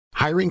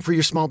Hiring for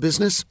your small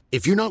business?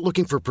 If you're not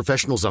looking for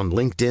professionals on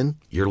LinkedIn,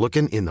 you're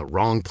looking in the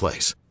wrong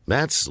place.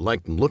 That's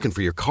like looking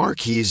for your car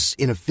keys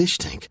in a fish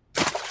tank.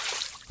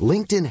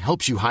 LinkedIn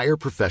helps you hire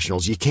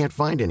professionals you can't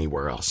find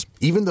anywhere else,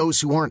 even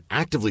those who aren't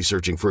actively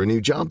searching for a new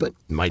job but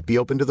might be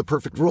open to the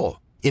perfect role.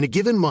 In a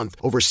given month,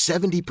 over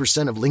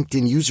 70% of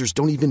LinkedIn users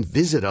don't even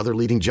visit other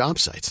leading job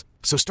sites.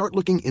 So start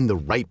looking in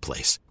the right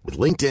place. With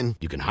LinkedIn,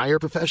 you can hire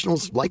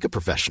professionals like a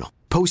professional.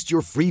 Post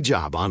your free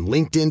job on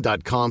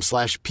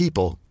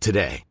linkedin.com/people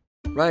today.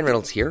 Ryan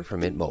Reynolds here from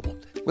Mint Mobile.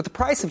 With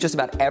the price of just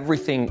about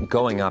everything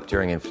going up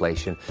during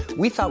inflation,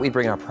 we thought we'd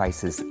bring our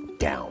prices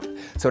down.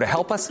 So to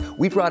help us,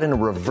 we brought in a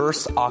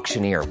reverse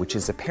auctioneer, which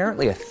is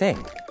apparently a thing.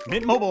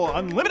 Mint Mobile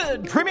Unlimited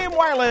Premium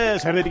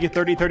Wireless. How to get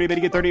 30, 30, how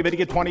to get 30, how to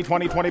get 20,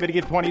 20, 20, how to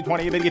get 20,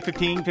 20, how to get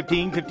 15,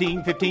 15,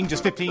 15, 15,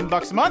 just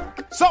 $15 a month?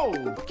 Sold!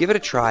 Give it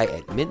a try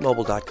at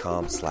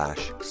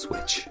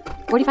mintmobile.com/switch.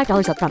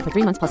 $45 up front for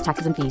 3 months plus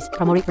taxes and fees.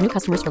 Promo rate for new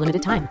customers for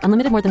limited time.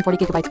 Unlimited more than 40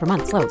 gigabytes per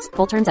month. Slows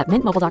full terms at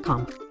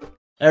mintmobile.com.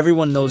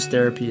 Everyone knows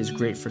therapy is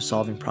great for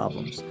solving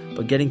problems,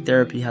 but getting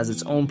therapy has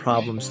its own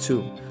problems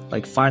too,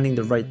 like finding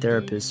the right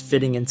therapist,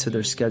 fitting into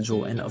their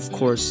schedule, and of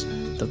course,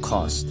 the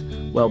cost.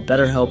 Well,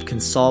 BetterHelp can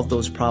solve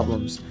those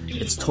problems.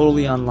 It's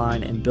totally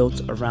online and built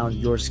around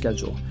your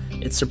schedule.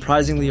 It's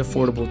surprisingly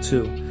affordable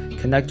too.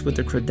 Connect with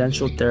a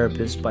credentialed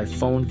therapist by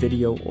phone,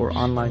 video, or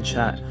online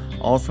chat,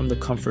 all from the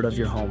comfort of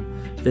your home.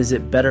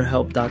 Visit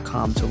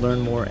BetterHelp.com to learn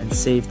more and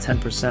save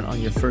 10%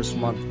 on your first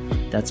month.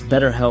 That's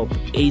BetterHelp,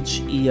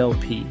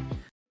 H-E-L-P.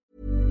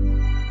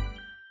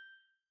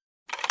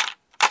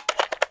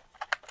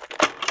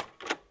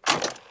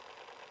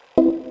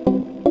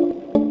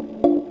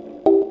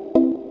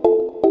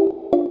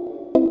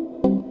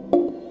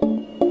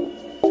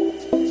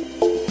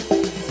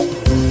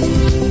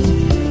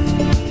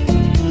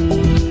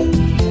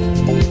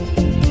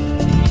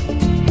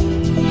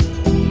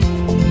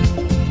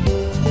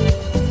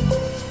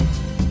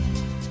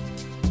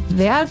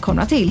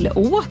 Välkomna till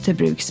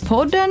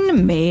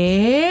Återbrukspodden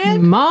med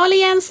Malin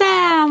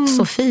Jensen,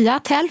 Sofia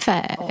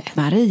Telfe,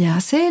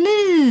 Maria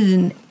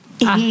Selin.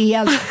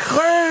 Helt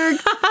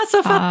sjukt!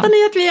 Så fattar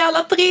ni att vi är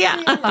alla tre.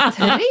 Alla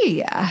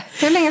tre?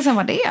 Hur länge sedan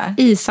var det?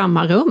 I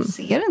samma rum.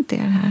 Ser inte er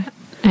här?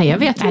 Nej, jag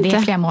vet inte. Det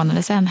är flera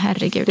månader sedan,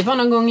 herregud. Det var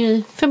någon gång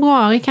i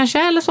februari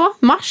kanske, eller så.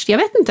 Mars, jag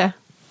vet inte.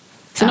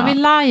 Sen har vi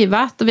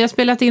liveat och vi har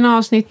spelat in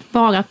avsnitt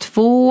bara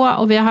 2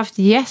 och vi har haft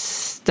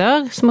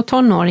gäster, små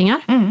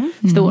tonåringar,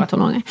 stora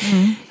tonåringar.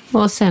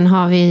 Och sen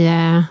har vi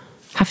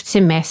haft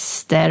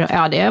semester.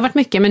 Ja, det har varit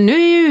mycket, men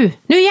nu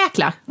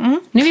jäklar.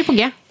 Nu är vi på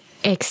G.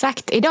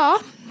 Exakt, idag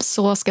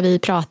så ska vi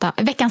prata,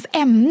 veckans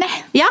ämne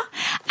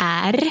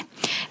är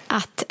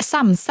att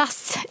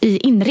samsas i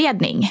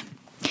inredning.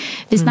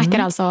 Vi snackar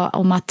alltså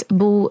om att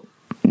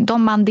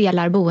de man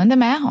delar boende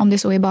med, om det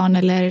så är barn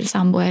eller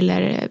sambo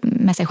eller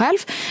med sig själv,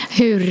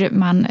 hur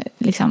man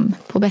liksom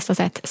på bästa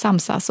sätt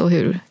samsas och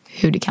hur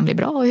det kan bli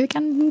bra och hur det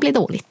kan bli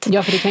dåligt.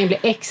 Ja, för det kan ju bli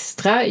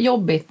extra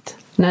jobbigt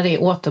när det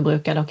är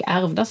återbrukade och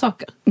ärvda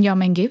saker. Ja,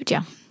 men gud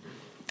ja.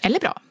 Eller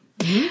bra.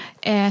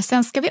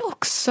 Sen ska vi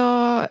också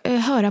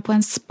höra på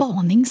en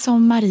spaning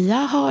som Maria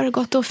har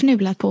gått och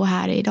fnulat på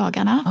här i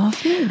dagarna. Ja,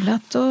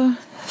 fnulat och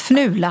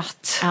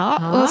fnulat.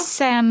 Ja, och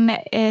sen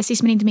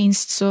sist men inte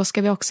minst så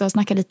ska vi också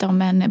snacka lite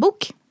om en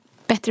bok,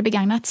 Bättre,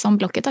 begagnat, som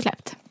Blocket har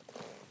släppt.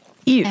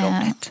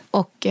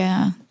 Och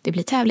det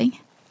blir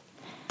tävling.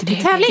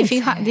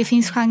 Det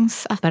finns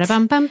chans att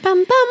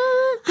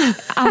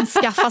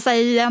anskaffa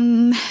sig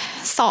en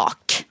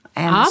sak.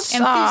 En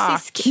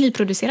fysisk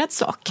nyproducerad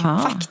sak,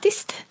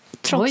 faktiskt.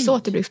 Trots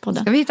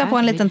återbrukspodden. Ska vi hitta på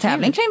en liten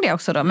tävling kring det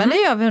också då? Men det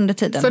gör vi under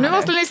tiden. Så nu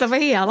måste ni lyssna på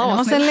hela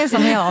avsnittet. Måste lyssna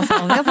med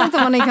jag vet inte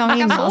vad ni kan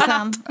vinna. Och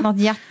sen något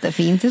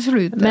jättefint till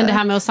slut. Men det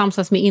här med att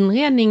samsas med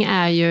inredning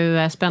är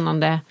ju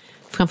spännande.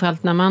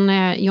 Framförallt när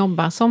man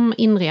jobbar som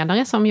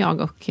inredare som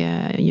jag och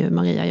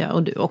Maria gör.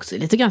 Och du också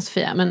lite grann,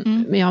 Sofia.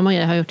 Men jag och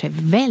Maria har gjort det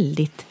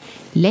väldigt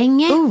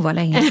länge. Vad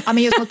länge. Ja,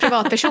 men just mot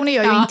privatpersoner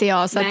gör ju inte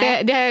jag. Så att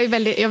det är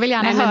väldigt, jag vill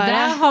gärna höra. Men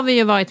där har vi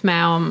ju varit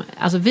med om,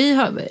 alltså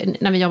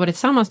när vi jobbade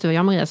tillsammans, du och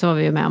jag och Maria, så var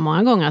vi ju med om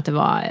många gånger att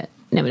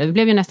det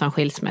blev ju nästan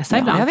skilsmässa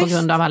ibland på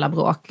grund av alla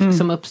bråk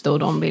som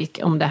uppstod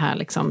om det här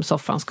liksom,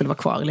 soffan skulle vara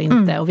kvar eller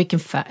inte. Och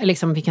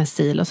vilken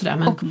stil och sådär.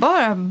 Men... Och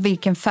bara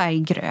vilken färg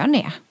grön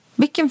är.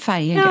 Vilken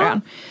färg är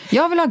grön?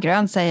 Jag vill ha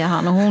grön, säger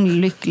han. Och hon är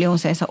lycklig. Hon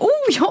säger så,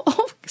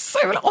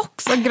 jag vill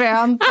också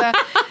grönt.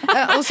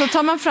 Och så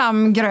tar man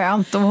fram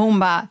grönt och hon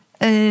bara,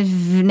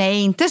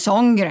 nej, inte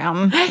sån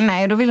grön.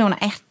 Nej, då vill hon ha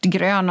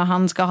ärtgrön och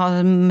han ska ha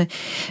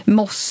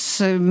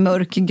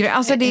mossmörkgrön.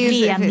 Alltså det är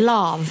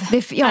renlav.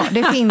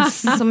 Det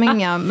finns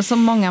så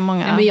många.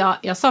 Men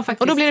jag sa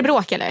faktiskt... Och då blir det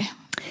bråk, eller?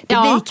 Det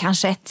blir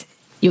kanske ett...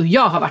 Jo,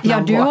 jag har varit med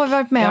om bråk. Ja, du har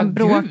varit med om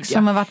bråk gud,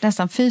 som har varit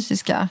nästan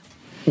fysiska.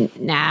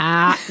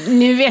 Nej,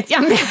 nu vet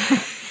jag inte.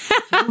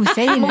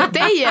 Mot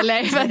dig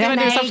eller? För det var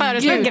du som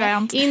föreslog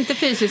grönt. Inte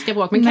fysiska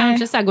bråk, men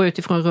kanske så här gå ut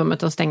ifrån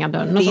rummet och stänga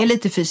dörren. Och det är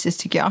lite fysiskt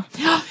tycker jag.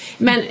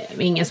 Men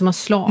ingen som har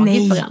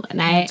slagit varandra.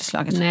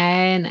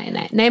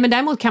 Nej, men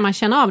däremot kan man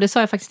känna av, det sa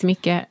jag faktiskt till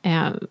Micke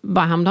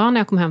bara häromdagen när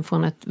jag kom hem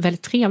från ett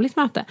väldigt trevligt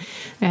möte.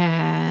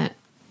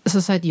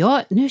 Så sa att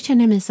nu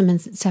känner jag mig som en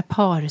så här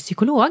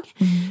parpsykolog.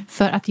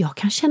 För att jag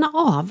kan känna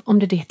av om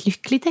det är ett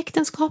lyckligt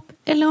äktenskap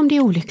eller om det är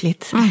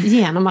olyckligt.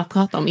 Genom att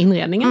prata om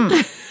inredningen.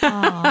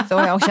 Så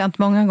har jag känt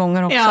många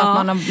gånger också att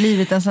man har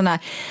blivit en sån här,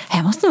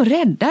 jag måste nog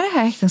rädda det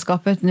här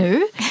äktenskapet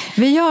nu.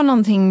 Vi gör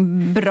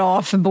någonting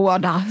bra för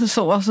båda.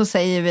 Så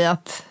säger vi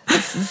att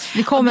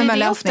vi kommer med lösning.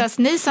 Det är oftast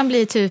ni som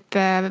blir typ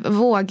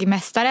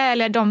vågmästare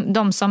eller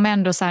de som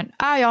ändå så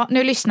här,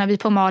 nu lyssnar vi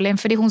på Malin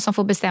för det är hon som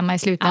får bestämma i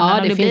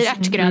slutändan om det blir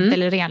ärtgrönt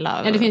eller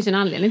renlöv. Ja, det finns ju en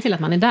anledning till att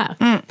man är där,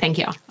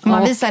 tänker jag.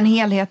 Man visar en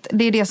helhet.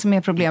 Det är det som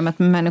är problemet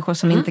med människor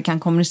som inte kan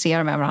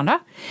kommunicera med varandra.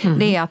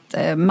 Det är att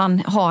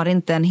man har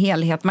inte en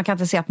helhet. Man kan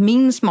inte säga att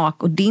min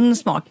smak och din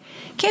smak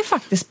kan ju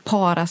faktiskt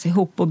paras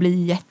ihop och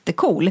bli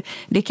jättecool.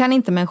 Det kan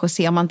inte människor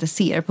se om man inte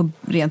ser på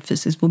rent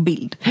fysiskt på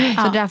bild.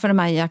 Så därför de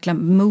här jäkla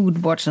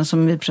moodboardsen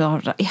som vi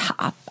pratar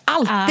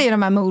alltid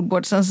de här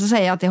moodboardsen så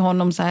säger jag att det är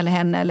honom så eller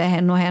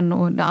hen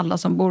och alla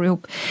som bor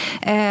ihop.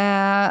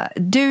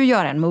 Du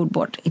gör en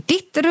moodboard i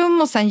ditt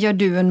rum och sen gör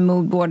du en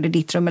moodboard i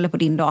ditt rum eller på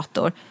din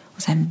dator.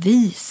 Och sen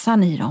visar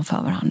ni dem för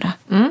varandra.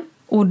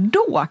 Och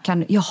då kan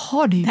det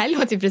här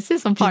låter ju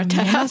precis som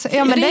parterapi.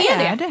 Ja, men det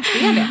är det.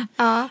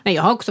 Ja. Nej,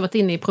 jag har också varit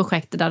inne i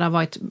projekt där det har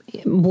varit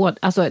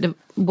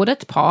både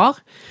ett par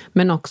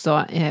men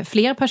också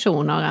fler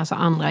personer, alltså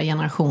andra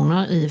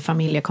generationer i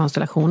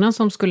familjekonstellationen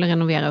som skulle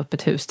renovera upp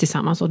ett hus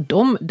tillsammans och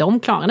de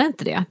klarade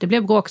inte det. Det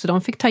blev bråk så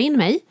de fick ta in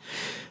mig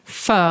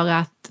för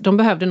att de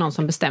behövde någon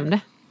som bestämde.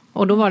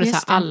 Och då var det så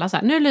här, alla så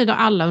här, nu lyder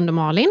alla under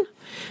Malin.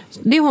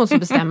 Det är hon som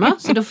bestämmer.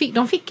 Så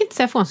de fick inte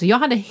säga ifrån. Så jag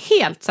hade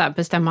helt så här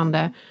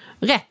bestämmande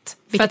rätt.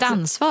 Vilket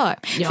ansvar.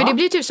 Ja. För det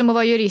blir typ som att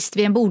vara jurist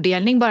vid en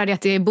bodelning. Bara det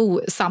att det är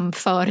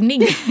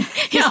bosamförning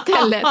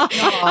istället.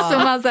 Så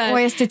man, så här, och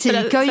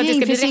estetik har ju det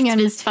ska bli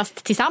rättvist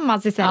fast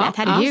tillsammans istället.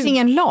 Det finns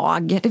ingen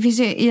lag. Det finns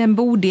ju, i en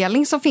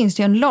bodelning så finns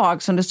det ju en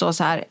lag som det står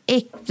så här: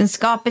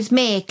 äktenskapets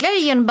mäklare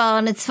genom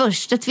barnets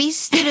första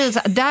tvist.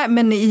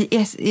 Men i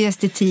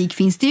estetik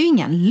finns det ju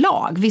ingen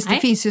lag. Visst, det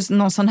finns ju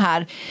någon sån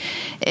här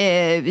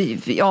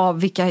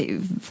vilka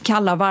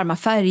kalla varma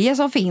färger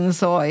som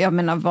finns och jag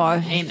menar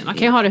Nej, men man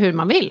kan ju ha det hur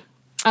man vill.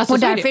 Alltså, och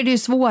därför är det ju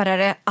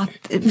svårare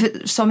att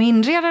som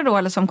inredare då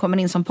eller som kommer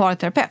in som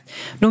parterapeut,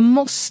 då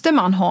måste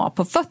man ha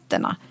på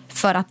fötterna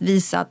för att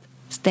visa att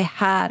det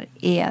här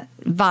är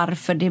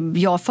varför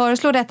jag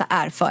föreslår detta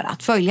är för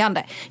att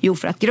följande. Jo,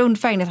 för att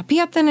grundfärgen i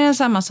tapeten är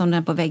densamma som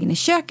den på väggen i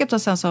köket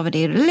och sen så har vi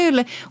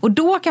det och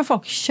då kan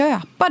folk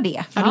köpa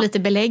det. Ja. Lite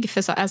belägg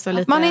för så. Alltså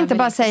lite man inte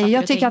bara säger,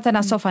 jag tycker att den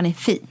här soffan är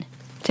fin.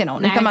 Till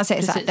någon. Nu kan man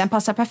säga så här, den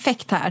passar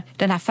perfekt här.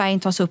 Den här färgen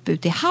tas upp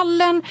ut i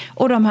hallen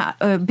och de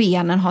här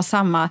benen har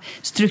samma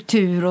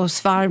struktur och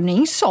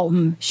svarvning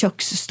som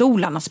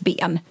köksstolarnas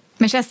ben.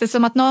 Men känns det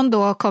som att någon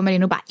då kommer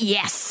in och bara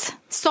yes,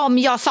 som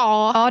jag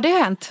sa? Ja, det har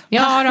hänt.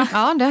 Ja,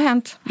 det har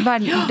hänt.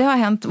 Det har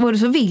hänt. Och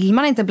så vill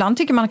man inte. Ibland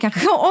tycker man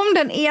kanske om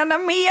den ena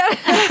mer.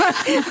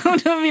 Och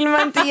då vill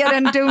man inte ge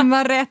den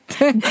dumma rätt.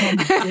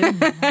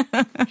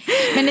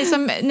 Men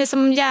ni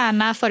som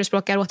gärna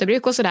förespråkar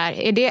återbruk och sådär,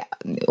 är det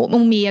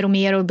och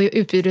mer och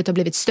utbudet har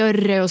blivit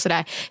större och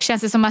sådär.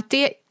 Känns det som att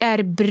det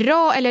är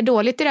bra eller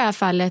dåligt i det här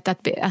fallet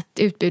att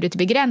utbudet är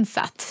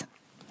begränsat?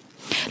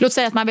 Låt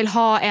säga att man vill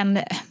ha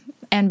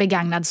en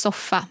begagnad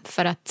soffa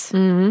för att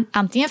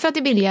antingen för att det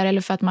är billigare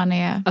eller för att man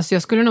är... Alltså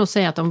jag skulle nog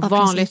säga att de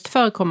vanligt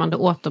förekommande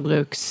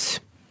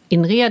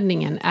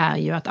återbruksinredningen är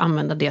ju att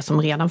använda det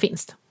som redan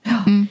finns.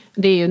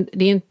 Det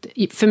är inte,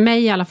 för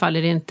mig i alla fall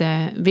är det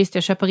inte, visst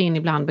jag köper in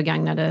ibland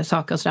begagnade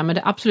saker och sådär, men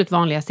det absolut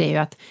vanligaste är ju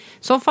att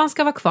soffan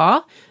ska vara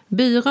kvar,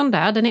 byrån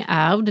där, den är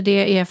ärvd,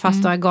 det är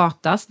fasta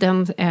gatas,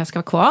 den ska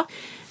vara kvar.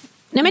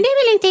 Nej men det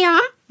vill inte jag.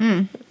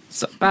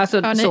 Så,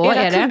 alltså, ja, så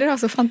är det. Kunder har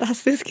så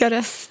fantastiska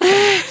röster.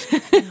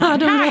 Ja,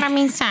 de vill ha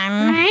min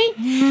sann.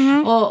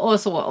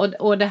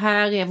 Och det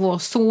här är vår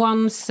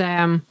sons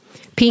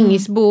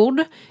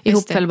pingisbord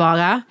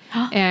ihopfällbara.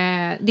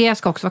 Det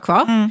ska också vara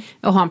kvar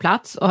och ha en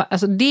plats. Och,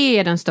 alltså, det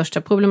är den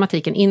största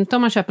problematiken. Inte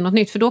om man köper något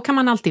nytt, för då kan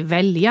man alltid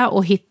välja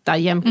och hitta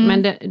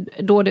men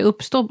då det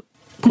uppstår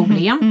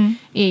problem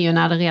är ju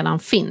när det redan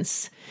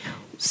finns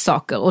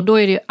saker. Och då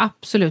är det ju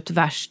absolut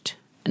värst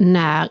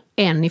när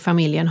en i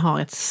familjen har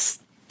ett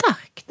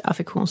starkt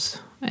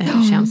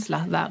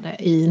affektionskänsla värde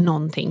i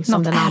någonting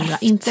som den andra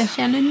inte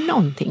känner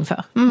någonting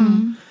för.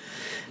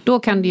 Då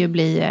kan det ju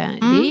bli,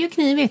 det är ju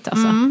knivigt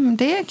alltså.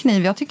 Det är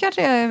knivigt. Jag tycker att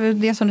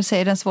det som du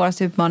säger, den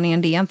svåraste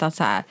utmaningen, det är inte att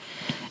så här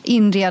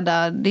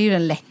inreda, det är ju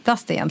den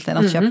lättaste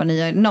egentligen att köpa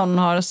nya. Någon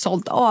har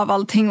sålt av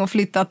allting och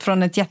flyttat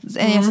från en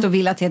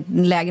gästovilla till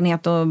en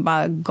lägenhet och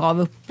bara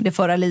gav upp det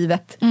förra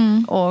livet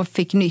och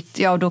fick nytt.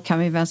 Ja, och då kan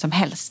vi vem som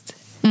helst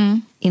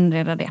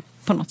inreda det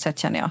på något sätt,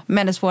 känner jag.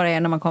 Men det svåra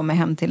är när man kommer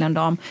hem till en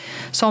dam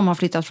som har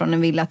flyttat från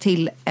en villa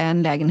till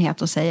en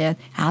lägenhet och säger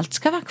allt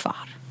ska vara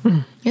kvar.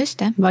 Just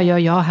det. Vad gör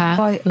jag här?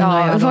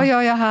 Vad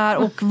gör jag här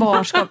och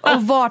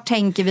var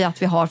tänker vi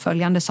att vi har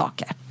följande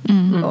saker?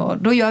 Och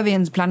då gör vi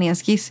en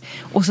planeringsskiss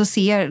och så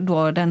ser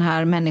då den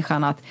här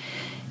människan att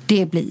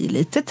det blir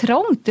lite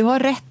trångt, du har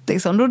rätt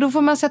liksom. Då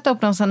får man sätta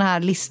upp någon sån här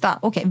lista.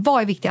 Okej,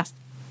 vad är viktigast?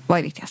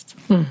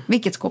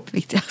 Vilket skåp är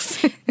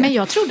viktigast? Men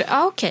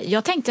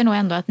jag tänkte nog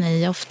ändå att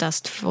ni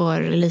oftast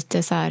får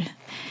lite så här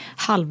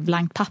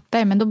halvblankt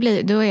papper, men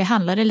då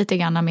handlar det lite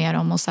grann mer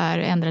om att så här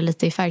ändra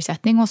lite i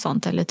färgsättning och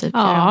sånt, eller typ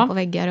göra om på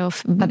väggar och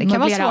det kan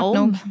vara svårt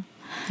om.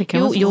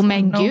 Jo,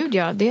 men gud,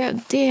 ja, det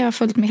är jag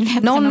fullt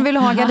medveten om. Någon vill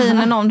ha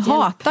gardiner, någon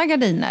hatar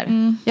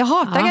gardiner. Jag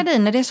hatar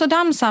gardiner, det är så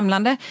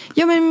dammsamlande.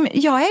 Ja, men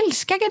jag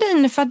älskar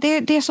gardiner för att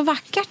det är så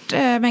vackert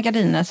med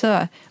gardiner.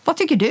 Så vad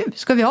tycker du?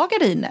 Ska vi ha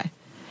gardiner?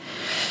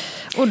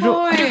 Och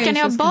brukar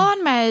ni ha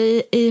barn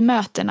med i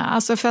mötena?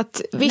 Alltså för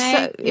att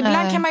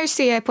ibland kan man ju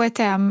se på ett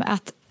hem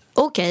att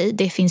okej,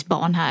 det finns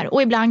barn här.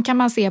 Och ibland kan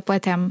man se på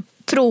ett hem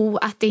tro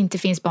att det inte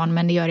finns barn,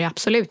 men det gör det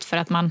absolut för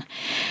att man...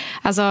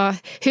 Alltså,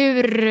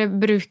 hur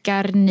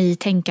brukar ni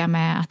tänka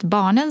med att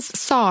barnens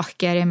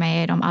saker är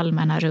med i de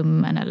allmänna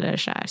rummen eller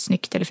så här,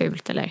 snyggt eller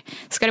fult? Eller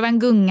ska det vara en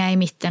gunga i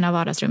mitten av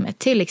vardagsrummet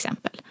till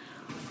exempel?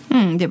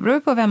 Det beror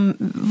på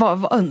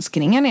vad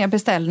önskningen är,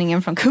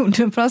 beställningen från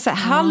kunden. För att säga,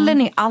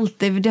 hallen är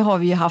alltid, det har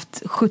vi ju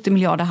haft 70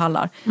 miljarder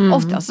hallar.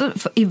 Ofta så,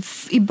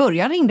 i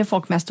början ringde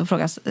folk mest och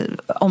frågade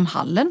om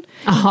hallen.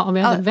 Ja,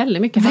 vi hade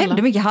väldigt mycket hallar.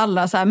 Väldigt mycket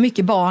hallar, så här,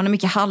 mycket barn,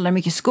 mycket hallar,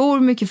 mycket skor,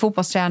 mycket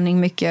fotbollsträning,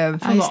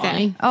 mycket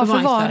förvaring.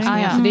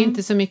 Förvaring. Så det är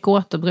inte så mycket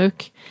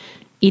återbruk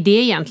i det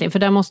egentligen, för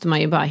där måste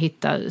man ju bara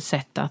hitta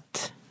sätt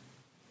att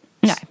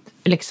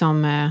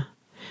liksom,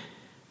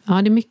 det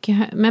är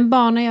mycket, men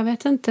barnen, jag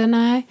vet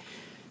inte,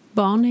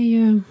 barn är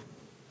ju... Men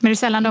det är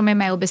sällan de är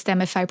med och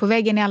bestämmer färg på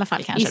väggen i alla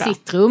fall kanske? I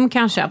sitt rum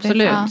kanske,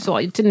 absolut.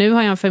 Så, nu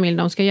har jag en familj,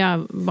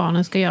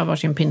 barnen ska göra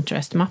varsin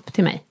Pinterest-mapp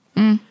till mig.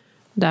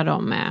 Där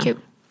de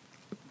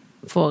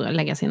får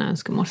lägga sina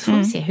önskemål. Så får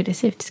vi se hur det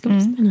ser ut. Det ska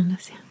bli spännande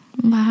att se.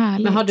 Vad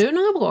härligt. Men har du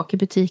några bråk i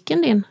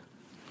butiken din?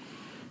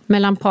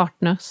 Mellan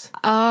partners?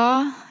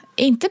 Ja,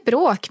 inte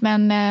bråk,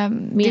 men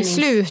det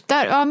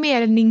slutar. Ja,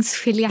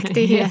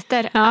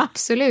 meningsskiljaktigheter.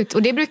 Absolut.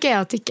 Och det brukar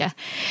jag tycka.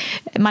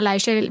 Man lär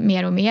sig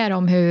mer och mer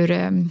om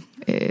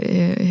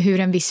hur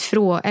en viss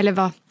fråga,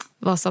 eller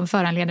vad som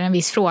föranleder en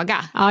viss fråga.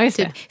 Ja, just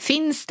det. Typ,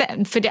 finns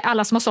det, för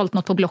alla som har sålt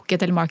något på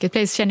Blocket eller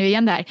Marketplace känner ju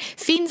igen det här.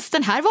 Finns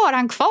den här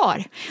varan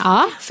kvar?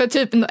 Ja. För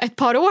typ ett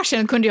par år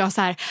sedan kunde jag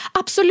så här,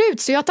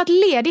 absolut, så jag har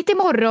tagit ledigt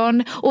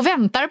imorgon och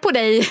väntar på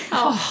dig.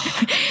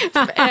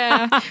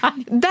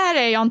 Där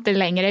är jag inte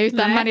längre,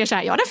 utan man är så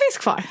här, ja, den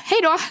finns kvar. Hej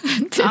då.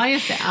 Typ. Ja,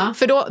 just det. Ja.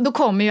 För då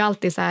kommer ju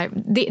alltid så här,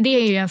 det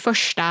är ju en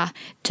första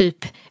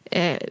typ...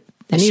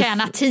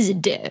 tjäna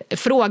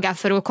tid-fråga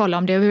för att kolla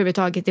om det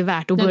överhuvudtaget är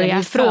värt att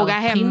börja fråga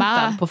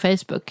hemma. På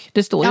Facebook.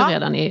 Det står ju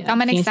redan i... Ja,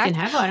 men finns exakt. Den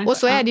här varan? Och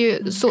så är det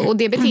ju, och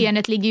det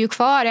beteendet ligger ju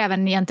kvar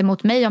även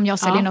gentemot mig om jag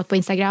säljer något på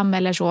Instagram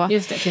eller så.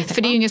 Just det,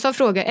 för det är ju ingen som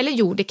frågar, eller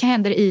jo, det kan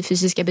hända i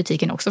fysiska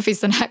butiken också, finns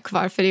den här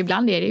kvar? För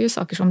ibland är det ju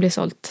saker som blir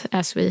sålt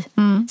as we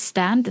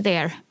stand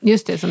there.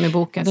 Just det, som är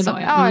bokade då.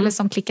 Ja, eller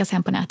som klickas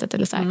hem på nätet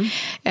eller så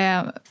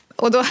här.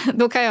 Och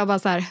då kan jag bara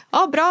så här,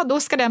 bra, då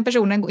ska den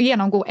personen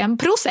genomgå en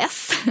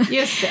process.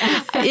 Just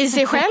det. I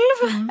sig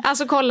själv.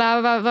 Alltså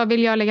kolla, vad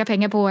vill jag lägga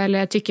pengar på,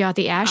 eller tycker jag att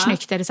det är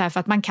snyggt, eller så här, för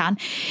att man kan.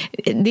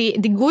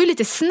 Det går ju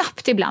lite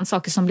snabbt ibland,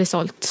 saker som blir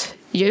sålt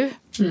ju.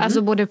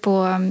 Alltså både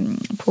på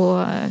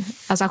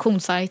alltså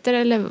auktionssajter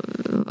eller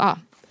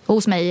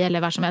hos mig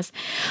eller var som helst.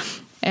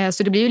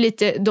 Så det blir ju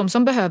lite, de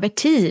som behöver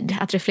tid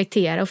att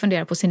reflektera och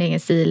fundera på sin egen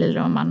stil,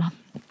 eller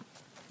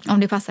om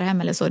det passar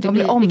hem eller så. De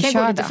blir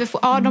omkörda.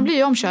 De blir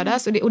ju omkörda.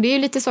 Och det är ju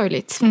lite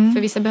sorgligt.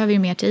 För vissa behöver ju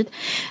mer tid.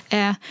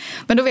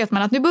 Men då vet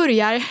man att nu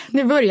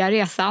börjar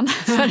resan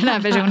för den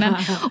här personen.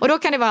 Och då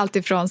kan det vara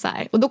alltid från så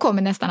här. Och då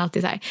kommer nästan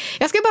alltid så här.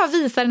 Jag ska bara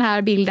visa den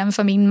här bilden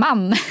för min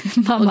man.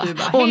 Mamma. Och du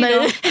bara,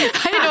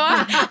 hej då.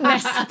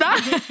 Nästa.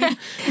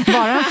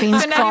 Bara den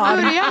finns kvar. För när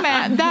vi börjar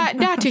med,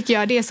 där tycker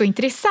jag det är så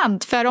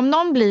intressant. För om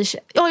någon blir,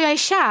 jag är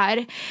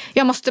kär.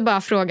 Jag måste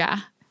bara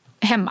fråga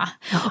hemma.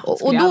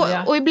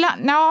 Och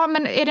ibland,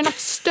 men är det något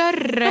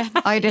större?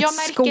 Jag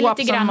märker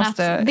lite grann att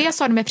det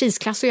har med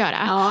prisklass att göra.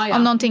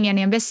 Om någonting är en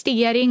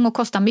investering och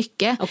kostar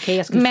mycket. Okej,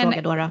 jag skulle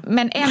fråga då.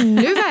 Men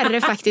ännu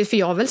värre faktiskt, för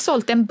jag har väl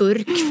sålt en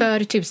burk för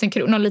 1000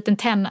 kronor, någon liten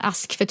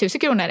tennask för 1000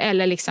 kronor,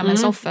 eller liksom en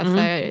soffa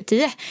för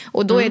 10.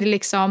 Och då är det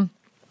liksom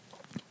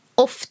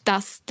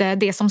oftast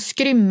det som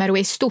skrymmer och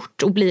är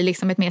stort och blir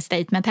liksom ett mer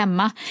statement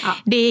hemma.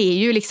 Det är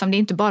ju liksom, det är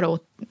inte bara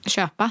att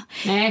köpa.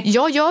 Nej.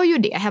 Jag gör ju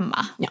det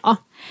hemma. Ja.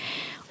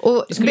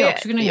 Och det skulle jag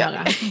också kunna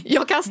göra.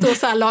 Jag kan stå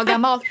så här, laga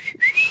mat.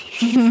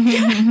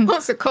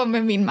 Och så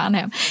kommer min man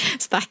hem,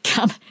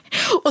 stackarn.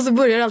 Och så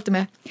börjar det alltid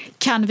med,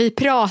 kan vi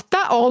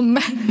prata om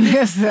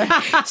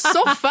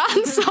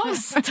soffan som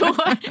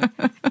står?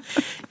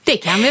 Det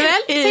kan vi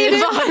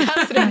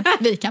väl?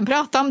 Vi kan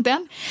prata om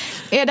den.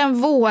 Är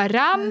den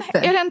våran?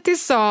 Är den till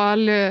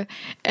salu?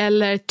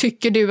 Eller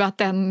tycker du att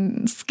den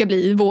ska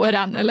bli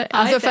våran? Eller?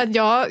 Alltså för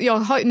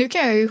att nu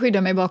kan jag ju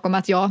skydda mig bakom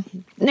att jag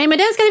Nej, men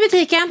den ska i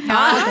butiken.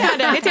 Ja,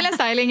 den är till en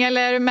styling,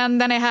 men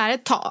den är här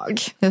ett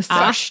tag.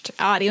 Först.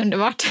 Ja, det är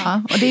underbart.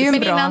 Ja, och det är ju men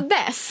bra. innan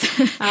dess,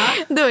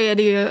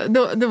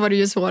 då var det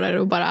ju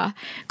svårare att bara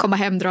komma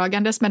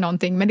hemdragandes med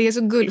någonting. Men det är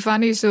så gulligt, för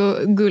han är ju så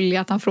gullig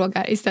att han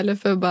frågar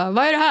istället för bara,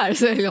 vad är det här?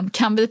 Så är det,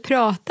 kan vi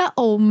prata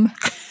om...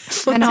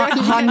 Men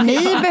har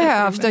ni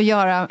behövt att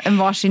göra en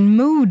varsin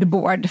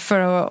moodboard för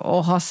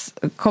att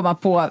komma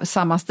på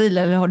samma stil?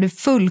 Eller har du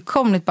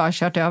fullkomligt bara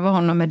kört över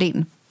honom med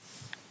din?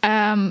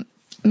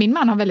 Min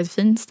man har väldigt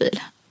fin stil.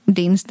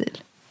 Din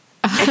stil?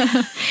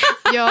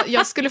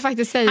 jag skulle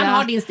faktiskt säga... Han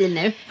har din stil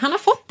nu. Han har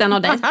fått den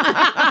av dig.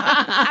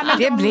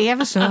 Det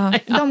blev så.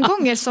 De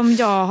gånger som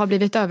jag har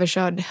blivit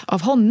överkörd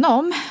av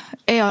honom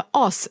är jag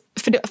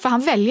för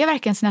han väljer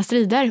verkligen sina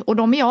strider. Och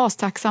de är jag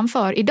astacksam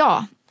för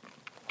idag.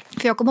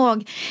 För jag kommer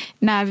ihåg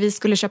när vi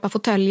skulle köpa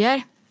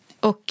fåtöljer.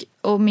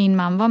 Och min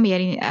man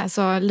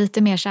var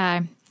lite mer så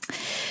här...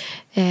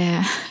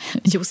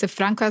 Josef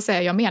Frank kan jag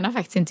säga. Jag menar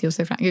faktiskt inte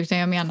Josef Frank, utan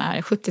jag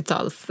menar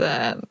 70-tals...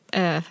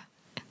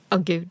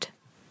 gud,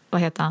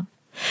 vad heter han?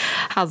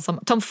 Han som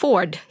Tom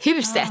Ford,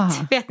 huset,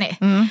 vet ni?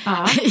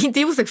 Inte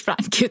Josef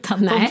Frank,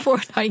 utan Tom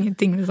Ford har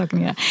ingenting med saker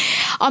att göra.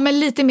 Ja, men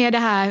lite mer det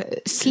här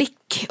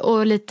slick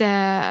och lite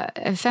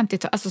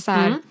 50-tal, alltså så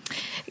här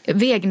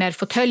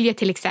Wegener-fåtöljer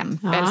till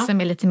exempel,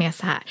 som är lite mer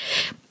så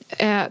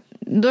här.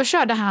 Då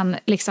körde han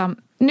liksom,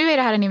 nu är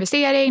det här en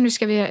investering,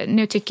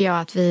 nu tycker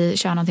jag att vi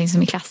kör någonting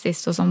som är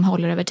klassiskt och som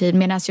håller över tid,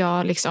 medan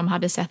jag liksom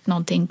hade sett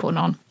någonting på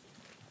någon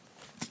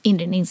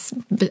inrednings...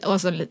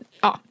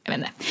 jag vet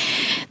inte.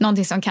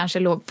 Någonting som kanske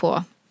låg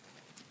på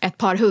ett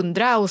par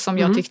hundra och som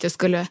jag tyckte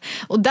skulle...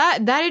 Och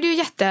där är det ju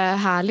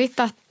jättehärligt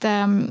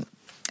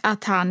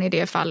att han i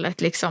det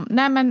fallet liksom...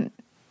 Nej, men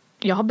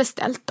jag har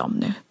beställt dem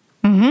nu.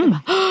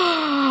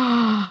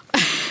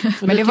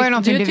 Men det var ju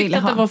någonting du ville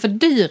ha. Du tyckte att de var för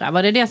dyra,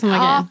 var det som var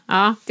grejen?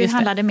 Ja, det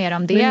handlade mer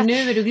om det. Men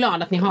nu är du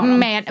glad att ni har dem.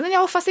 Men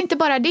fast inte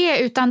bara det,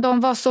 utan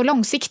de var så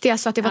långsiktiga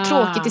så att det var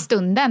tråkigt i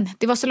stunden.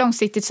 Det var så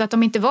långsiktigt så att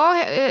de inte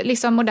var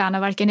liksom moderna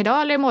varken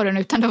idag eller imorgon,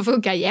 utan de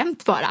funkar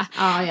jämt bara.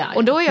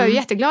 Och då är jag ju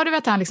jätteglad över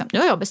att han liksom, nu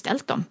har jag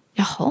beställt dem.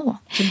 Jaha.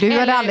 För du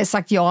hade aldrig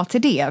sagt ja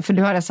till det, för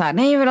du hade så här,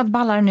 nej jag vill ha ett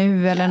ballar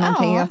nu eller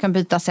någonting, jag kan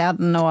byta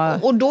sen.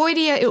 Och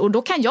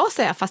då kan jag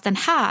säga, fast den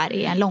här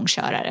är en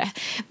långkörare.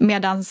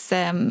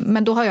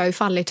 Men då har jag ju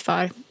fallit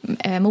för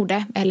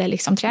mode eller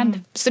liksom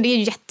trend. Så det är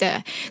ju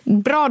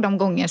jättebra de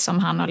gånger som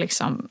han har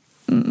liksom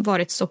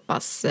varit så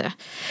pass...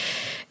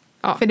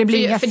 för det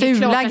blir inga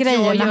fula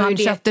grejer när han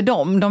köpte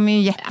dem. De är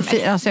ju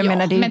jättefina. Alltså,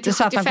 men till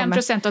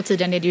 75% av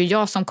tiden är det ju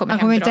jag som kommer hem.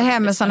 Han kommer inte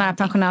hem med sådana här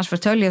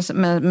pensionärsfåtöljer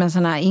med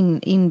sådana här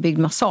inbyggd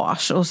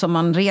massage. Och som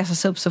man reser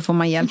sig upp så får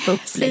man hjälp upp.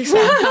 Liksom.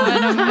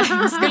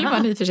 De skulle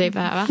man i och för sig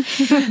behöva.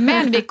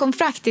 Men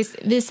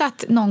vi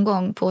satt någon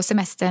gång på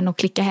semestern och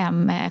klickade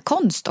hem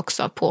konst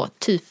också på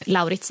typ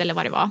Lauritz eller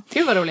vad det var.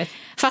 Gud vad roligt.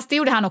 Fast det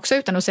gjorde han också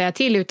utan att säga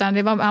till.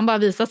 Utan han bara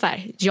visade så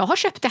här, jag har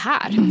köpt det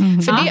här.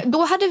 För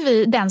då hade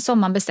vi den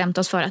sommaren bestämt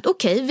oss för att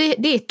okej,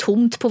 det är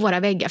tomt på våra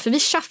väggar. För vi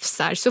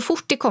tjafsar så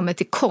fort det kommer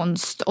till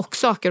konst och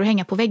saker att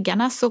hänga på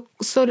väggarna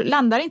så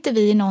landar inte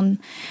vi i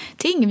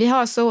någonting. Vi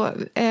har så...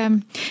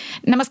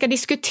 när man ska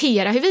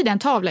diskutera huruvida en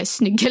tavla är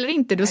snygg eller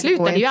inte, då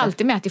slutar det ju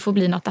alltid med att det får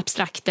bli något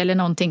abstrakt eller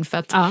någonting för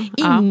att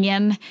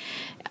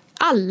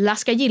alla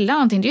ska gilla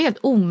någonting. Det är ju helt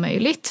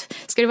omöjligt.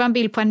 Ska det vara en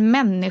bild på en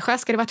människa?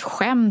 Ska det vara ett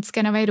skämt?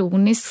 Ska det vara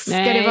ironiskt? Ska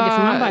det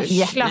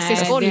vara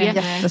klassisk olja?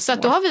 Så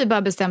att då har vi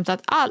bara bestämt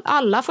att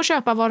alla får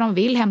köpa vad de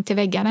vill hem till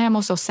väggarna hemma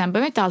hos oss. Sen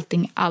behöver inte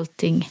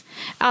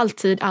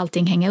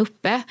allting hänga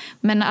uppe.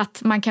 Men att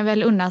man kan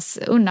väl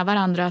unna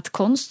varandra att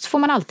konst får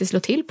man alltid slå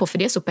till på, för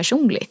det är så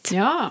personligt.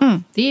 Ja,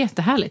 det är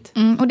jättehärligt.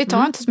 Och det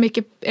tar inte så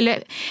mycket,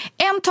 eller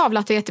en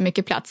tavla tar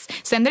jättemycket plats.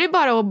 Sen är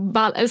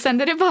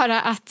det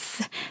bara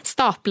att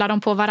stapla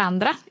dem på varandra.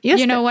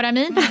 You know what I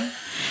mean?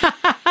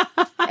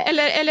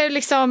 eller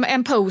liksom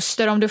en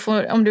poster,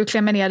 om du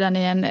klämmer ner den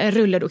i en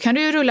rulle, då kan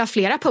du ju rulla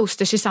flera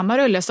posters i samma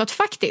rulle. Så att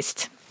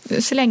faktiskt,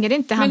 så länge det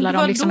inte handlar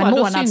om liksom en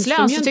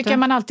månadslön, så tycker jag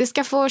man alltid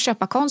ska få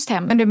köpa konst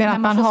hem. Men du menar att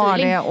man har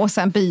det och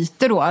sen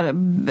byter då?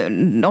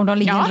 Om de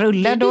ligger i en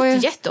rulle? Ja, vi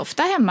byter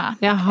jätteofta hemma.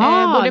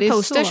 Både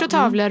posters och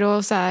tavlor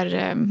och så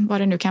här,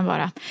 vad det nu kan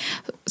vara.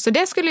 Så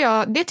det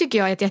tycker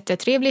jag är ett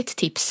jättetrevligt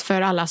tips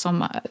för alla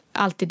som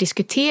alltid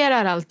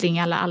diskuterar allting,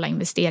 alla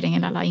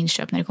investeringar, alla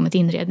inköp när det kommer till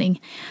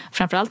inredning.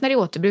 Framförallt när det är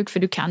återbruk, för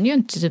du kan ju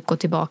inte typ gå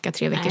tillbaka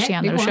 3 veckor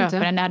senare och köpa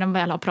den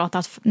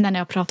när ni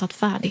har pratat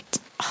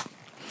färdigt.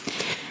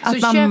 Så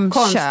köp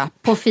konst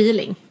på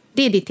feeling.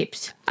 Det är ditt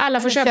tips. Alla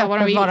får köpa vad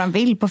de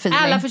vill på feeling.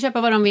 Alla får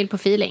köpa vad de vill på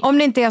feeling. Om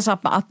det inte är så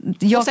att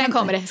och sen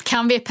kommer det,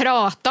 kan vi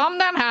prata om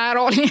den här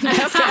rollen?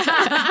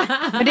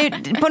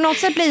 På något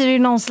sätt blir det ju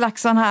någon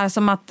slags sån här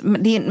som att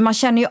man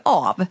känner ju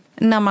av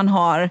när man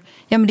har,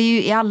 men det är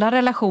ju i alla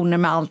relationer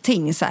med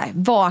allting så här,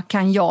 vad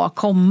kan jag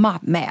komma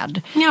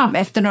med? Ja.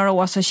 Efter några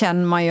år så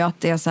känner man ju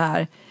att det är så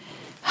här,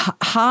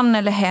 han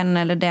eller hen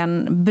eller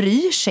den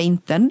bryr sig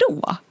inte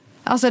ändå.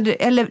 Alltså,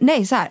 eller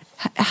nej, så här.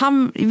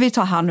 Vi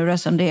tar han ur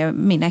rösten, det är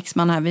min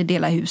exman här, vi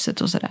delar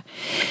huset och sådär.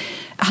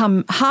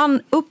 Han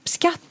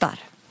uppskattar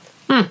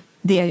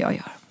det jag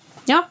gör.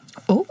 Ja.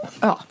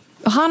 Ja.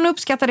 Och han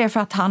uppskattar det för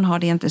att han har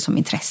det inte som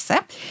intresse.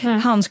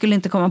 Han skulle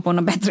inte komma på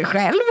något bättre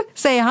själv,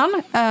 säger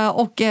han.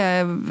 Och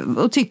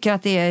tycker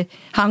att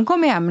han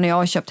kommer hem när jag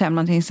har köpt hem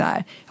någonting så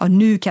här. Ja,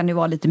 nu kan det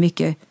vara lite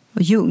mycket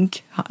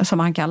junk, som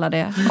han kallar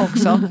det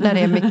också. När det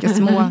är mycket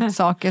små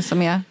saker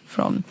som är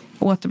från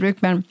återbruk.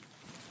 Men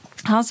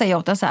han säger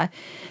åt så här,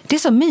 det är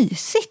så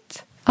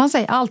mysigt. Han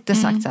säger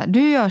alltid sagt så här,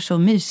 du gör så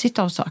mysigt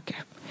av saker.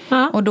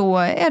 Ja. Och då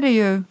är det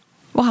ju,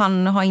 och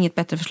han har inget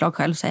bättre förslag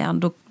själv, säger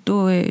han,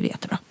 då är det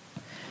jättebra.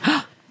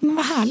 Men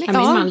vad härligt.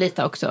 Min man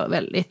litar också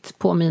väldigt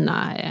på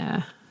mina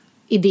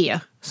idéer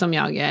som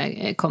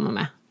jag kommer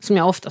med. Som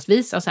jag oftast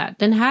visar så här.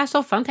 Den här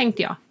soffan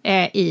tänkte jag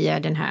i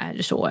den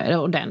här så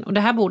och den. Och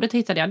det här bordet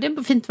hittade jag. Det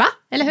är fint, va?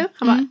 Eller hur?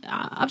 Han bara,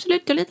 ja,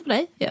 absolut, jag litar på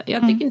dig. Jag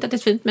tycker inte att det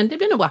är fint, men det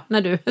blir nog bra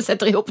när du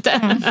sätter ihop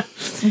det.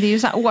 Det är ju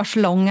så här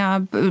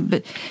årslånga,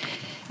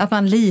 att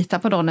man litar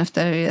på dem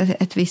efter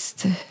ett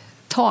visst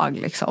tag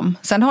liksom.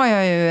 Sen har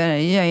jag ju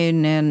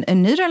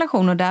en ny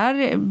relation och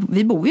där,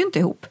 vi bor ju inte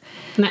ihop.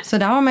 Nej. Så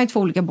där har man ju 2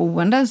 olika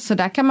boenden. Så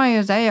där kan man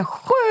ju säga,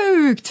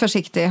 sjukt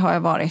försiktig har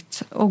jag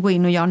varit. Och gå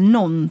in och göra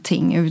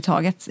någonting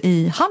överhuvudtaget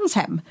i hans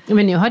hem.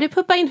 Men nu har det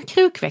puppat in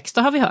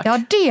krukväxter, har vi hört.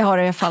 Ja, det har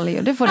det i alla fall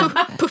ju. Det får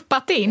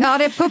puppat in? Ja,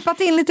 det är puppat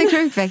in lite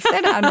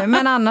krukväxter där nu.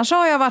 Men annars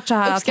har jag varit så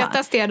här.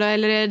 Uppskattas det då?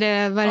 Eller är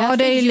det, vad är det här? Ja,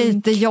 det är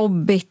lite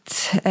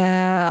jobbigt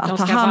att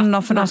ta hand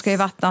om, för de ska ju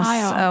vattnas.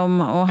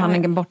 Och han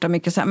är borta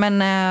mycket. Så här.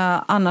 Men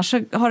annars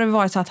har det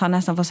varit så att han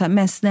nästan får säga,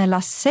 men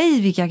snälla,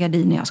 säg vilka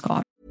gardiner jag ska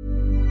ha.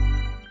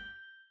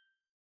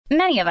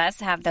 Many of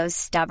us have those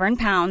stubborn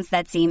pounds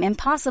that seem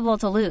impossible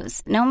to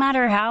lose, no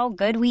matter how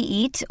good we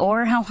eat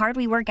or how hard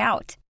we work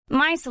out.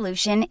 My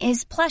solution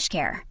is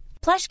PlushCare.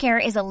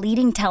 PlushCare is a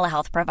leading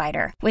telehealth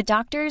provider with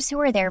doctors who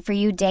are there for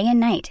you day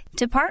and night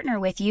to partner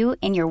with you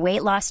in your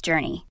weight loss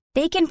journey.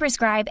 They can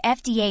prescribe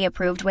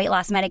FDA-approved weight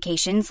loss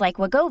medications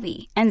like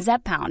Wegovy and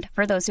Zepbound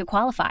for those who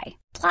qualify.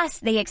 Plus,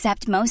 they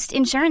accept most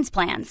insurance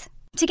plans.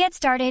 To get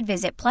started,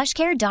 visit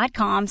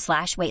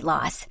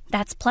plushcare.com/weightloss.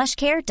 That's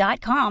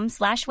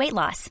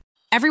plushcare.com/weightloss.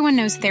 Everyone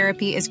knows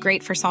therapy is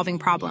great for solving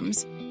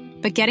problems,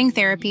 but getting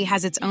therapy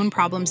has its own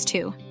problems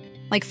too,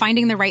 like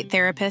finding the right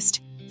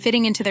therapist,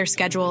 fitting into their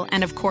schedule,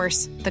 and of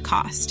course, the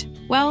cost.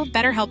 Well,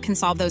 BetterHelp can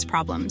solve those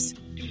problems.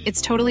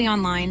 It's totally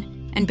online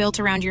and built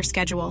around your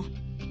schedule.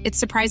 It's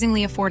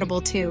surprisingly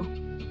affordable too.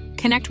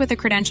 Connect with a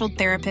credentialed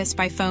therapist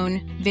by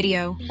phone,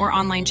 video, or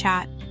online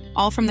chat,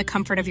 all from the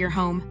comfort of your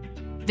home.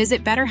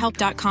 Visit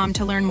BetterHelp.com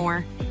to learn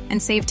more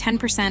and save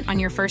 10% on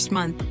your first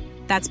month.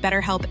 That's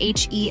BetterHelp,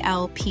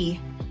 H-E-L-P.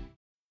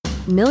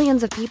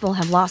 Millions of people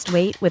have lost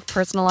weight with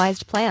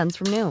personalized plans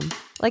from Noom.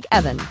 Like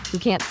Evan, who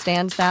can't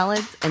stand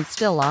salads and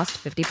still lost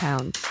 50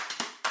 pounds.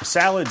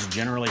 Salads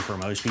generally for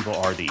most people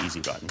are the easy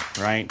button,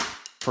 right?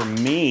 For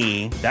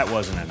me, that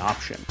wasn't an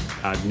option.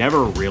 I never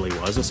really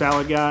was a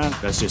salad guy.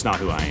 That's just not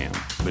who I am.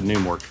 But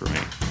Noom worked for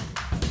me.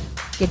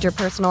 Get your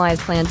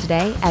personalized plan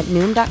today at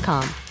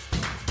Noom.com.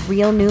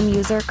 Real Noom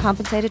user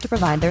compensated to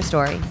provide their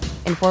story.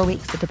 In 4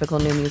 weeks, the typical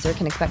Noom user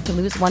can expect to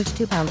lose 1 to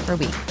 2 pounds per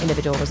week.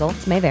 Individual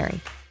results may vary.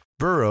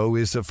 Burrow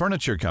is a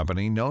furniture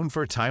company known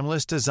for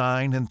timeless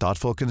design and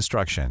thoughtful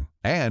construction,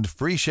 and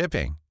free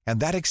shipping.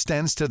 And that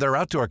extends to their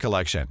outdoor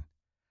collection.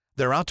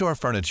 Their outdoor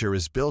furniture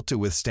is built to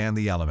withstand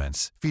the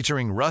elements,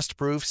 featuring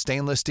rust-proof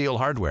stainless steel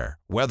hardware,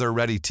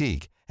 weather-ready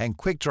teak, and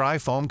quick-dry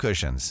foam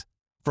cushions.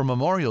 For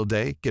Memorial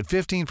Day, get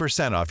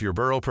 15% off your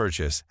Burrow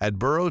purchase at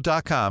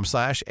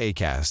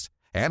burrow.com/acast,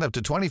 and up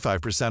to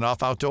 25%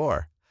 off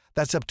outdoor.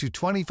 That's up to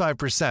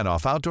 25%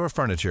 off outdoor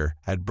furniture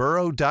at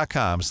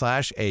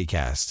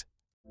burrow.com/acast.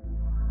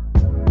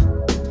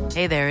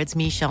 Hey there, it's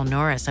Michelle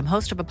Norris. I'm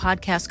host of a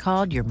podcast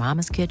called Your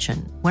Mama's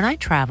Kitchen. When I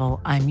travel,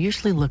 I'm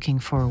usually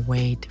looking for a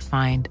way to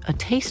find a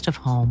taste of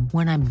home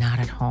when I'm not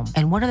at home.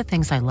 And one of the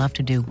things I love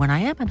to do when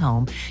I am at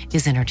home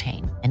is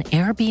entertain. And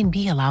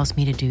Airbnb allows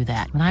me to do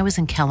that. When I was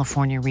in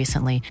California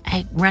recently,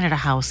 I rented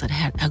a house that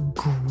had a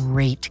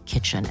great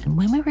kitchen. And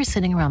when we were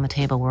sitting around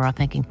the table, we were all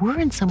thinking,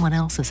 we're in someone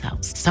else's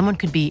house. Someone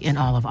could be in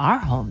all of our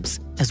homes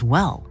as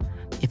well.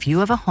 If you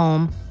have a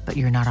home, but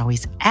you're not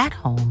always at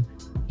home,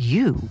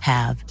 you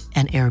have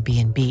an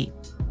Airbnb.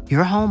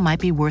 Your home might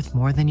be worth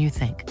more than you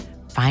think.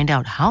 Find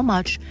out how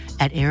much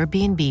at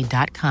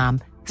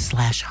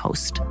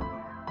airbnb.com/host.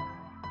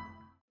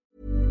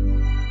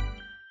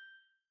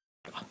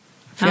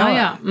 För jag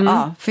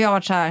har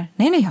varit så här,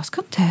 nej, jag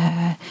ska inte,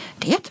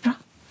 det är jättebra.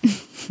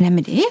 Nej,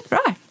 men det är jättebra.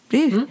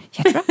 Det är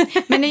jättebra.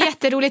 Men en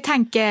jätterolig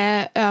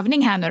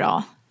tankeövning här nu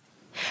då.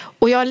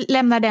 Och jag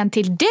lämnar den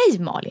till dig,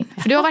 Malin.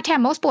 För du har varit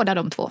hemma hos båda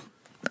de två.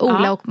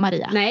 Ola och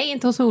Maria. Nej,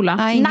 inte hos Ola.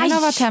 Nej, ingen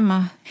har varit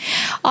hemma.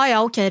 Ja,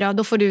 okej då.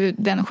 Då får du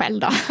den själv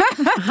då.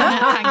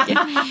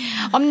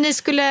 Om ni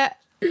skulle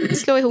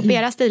slå ihop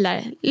era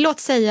stilar. Låt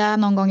säga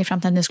någon gång i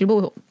framtiden ni skulle bo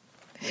ihop.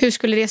 Hur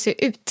skulle det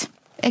se ut?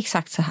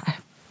 Exakt så här.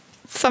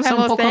 Som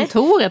på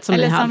kontoret som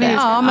eller ni hade.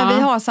 Ja, men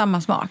vi har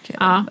samma smak.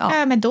 Ja,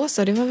 men då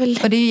så, det var väl...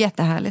 Och det är ju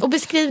jättehärligt. Och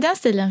beskriv den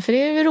stilen, för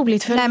det är ju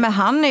roligt för... Nej, men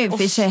han är ju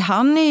för sig,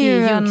 han är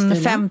ju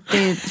en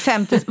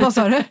 50, vad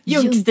sa du?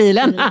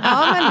 Junkstilen.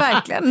 Ja, men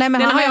verkligen. Nej,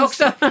 men den han har jag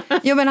också.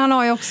 Jo, men han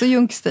har ju också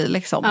junkstil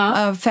liksom.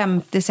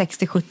 50,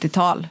 60,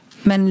 70-tal.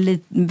 Men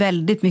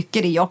väldigt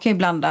mycket det. Jag kan ju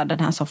blanda den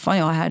här soffan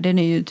jag har här. Den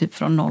är ju typ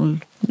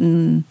från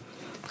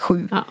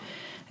 07. Ja.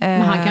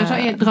 Men han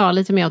kanske drar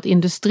lite mer åt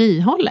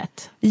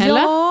industrihållet. Eller?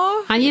 Ja.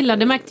 Han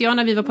gillade, märkte jag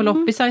när vi var på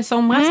loppisar i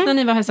somras när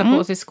ni var hälsa på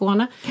oss i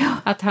Skåne.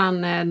 Att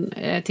han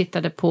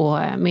tittade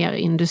på mer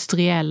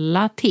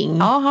industriella ting.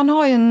 Ja, han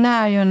har ju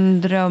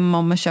en dröm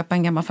om att köpa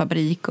en gammal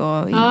fabrik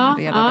och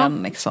inreda den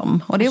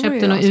liksom. Och det han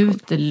köpte några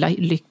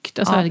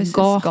utelyktor, så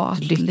här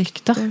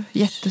gatlyktor.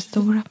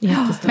 Jättestora.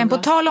 Men på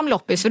tal om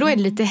loppis, för då är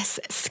det lite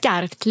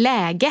skarpt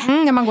läge.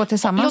 När man går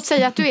tillsammans. Låt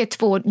säga att du är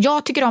två,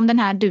 jag tycker om den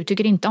här, du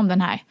tycker inte om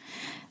den här.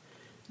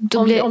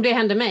 Om det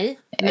händer mig?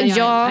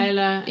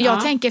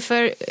 Jag tänker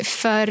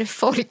för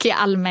folk i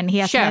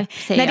allmänhet. När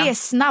det är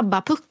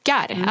snabba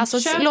puckar. Alltså,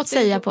 låt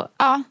säga på...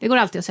 Ja. Det går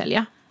alltid att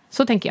sälja.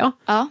 Så tänker jag.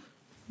 Ja.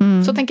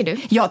 Så tänker du.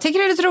 Jag tycker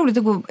det är lite roligt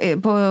att gå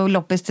på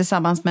loppis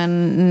tillsammans med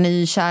en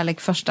ny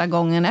kärlek första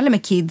gången. Eller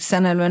med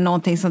kidsen eller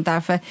någonting sånt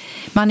där. För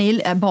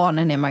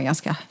barnen är man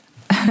ganska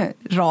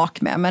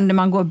rak med. Men när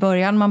man går i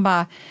början, man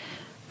bara...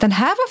 Den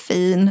här var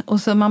fin.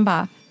 Och så man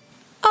bara...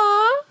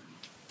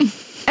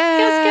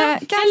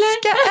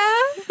 Ganska.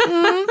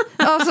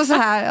 Och så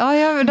här,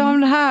 jag vill ha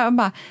det här och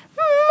bara,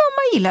 om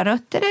man gillar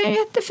rötter, det är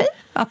jättefint.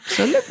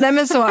 Absolut. Nej,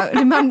 men så,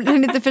 man blir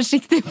lite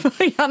försiktig i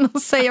början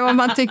och säger vad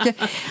man tycker.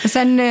 Och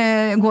sen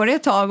går det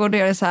ett tag och det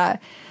är så här,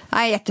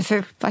 nej,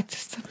 jätteful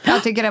faktiskt.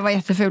 Jag tycker det var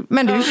jätteful.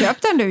 Men du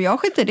köpte den, jag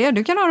skiter i det.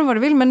 Du kan ha den vad du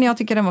vill, men jag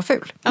tycker den var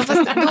ful. Ja,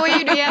 fast då är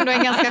ju det ändå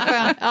en ganska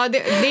skön... Ja,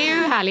 det är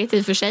ju härligt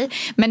i och för sig.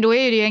 Men då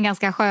är det ju en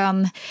ganska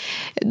skön...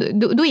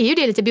 Då är ju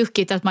det lite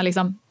bjuckigt att man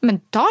liksom, men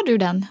tar du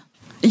den?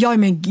 Ja,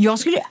 men jag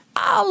skulle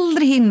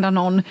aldrig hindra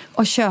någon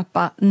att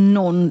köpa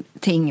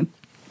någonting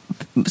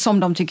som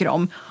de tycker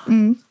om.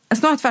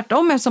 Snarare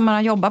tvärtom, eftersom man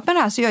har jobbat med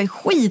det här, så jag är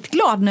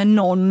skitglad när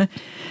någon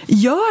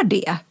gör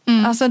det.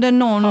 Alltså det är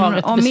någon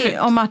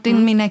om att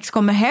min ex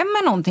kommer hem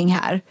med någonting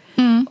här.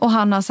 Och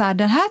han har så här,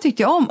 den här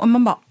tyckte jag om. Och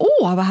man bara,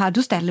 vad här,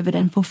 då ställer vi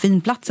den på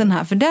finplatsen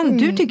här. För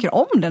du tycker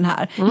om den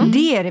här.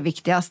 Det är det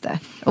viktigaste.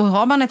 Och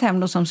har man ett hem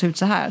då som ser ut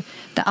så här,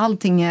 där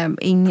allt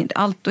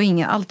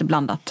är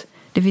blandat.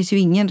 Det finns ju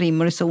ingen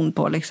rim och reson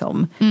på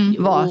liksom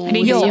vad. Det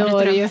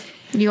gör det ju.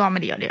 Ja,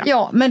 men det gör det.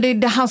 Ja,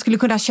 men han skulle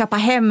kunna köpa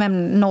hem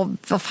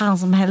vad fan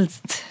som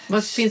helst.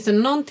 Finns det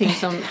någonting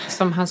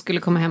som han skulle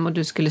komma hem och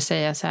du skulle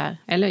säga så här?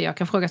 Eller jag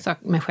kan fråga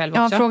mig själv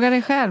också. Ja, fråga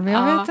dig själv.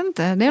 Jag vet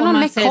inte. Det är någon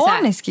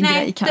mekanisk grej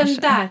nej, kanske. Den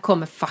där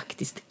kommer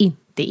faktiskt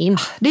inte in.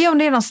 Det är om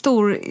det är någon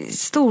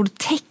stor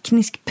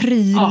teknisk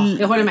pryl. Ja,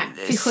 jag håller med.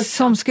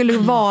 Som skulle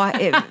vara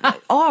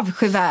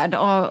avskyvärd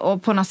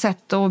och på något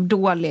sätt och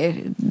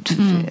dålig.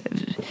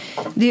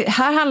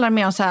 Här handlar det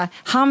mer om så här,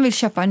 han vill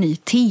köpa en ny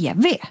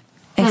tv.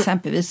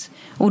 Exempelvis.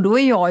 Och då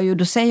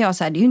säger jag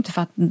så här, det är ju inte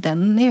för att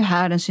den är ju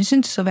här, den syns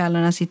inte så väl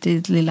när den sitter i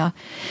det lilla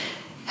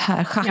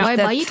här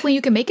schaktet. Buy it when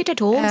you can make it at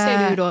home,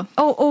 säger du då.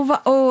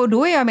 Och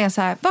då är jag med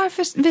så här,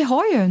 vi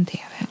har ju en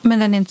tv, men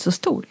den är inte så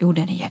stor. Jo,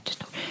 den är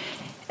jättestor.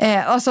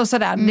 Och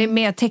sådär, det är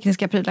mer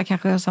tekniska prylar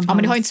kanske. Ja, men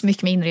det har inte så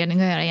mycket med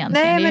inredning att göra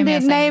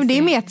egentligen. Nej, det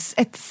är mer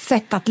ett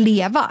sätt att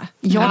leva.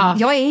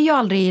 Jag är ju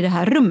aldrig i det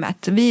här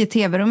rummet. Vi är i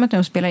tv-rummet nu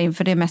och spelar in,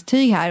 för det är mest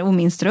tyg här och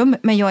minst rum.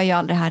 Men jag är ju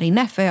aldrig här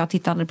inne, för jag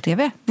tittar aldrig på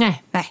tv.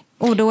 Nej.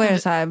 Och då är det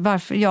så här,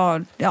 varför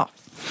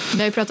Vi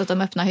har ju pratat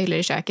om öppna hyllor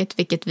i köket,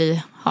 vilket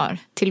vi har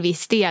till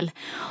viss del.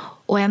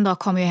 Och en dag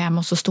kom jag hem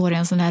och så står det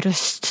en sån här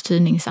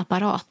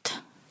röststyrningsapparat.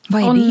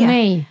 Vad är det?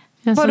 Nej.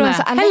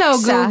 Hello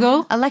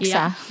Google.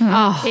 Alexa.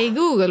 Hey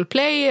Google,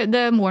 play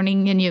the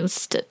morning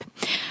news typ.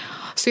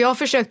 Så jag har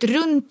försökt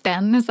runt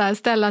den så här,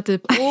 ställa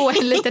typ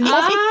en liten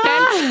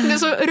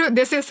mortel.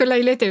 Det ser så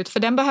löjligt ut, för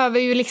den behöver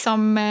ju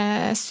liksom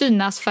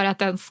synas för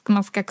att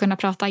man ska kunna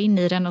prata in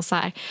i den och så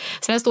här.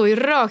 Så den står ju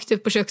rakt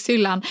upp på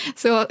kökshyllan.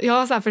 Så jag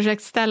har så här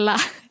försökt ställa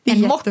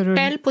en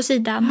mortel på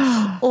sidan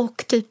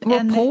och typ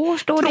en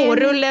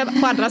trådrulle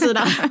på andra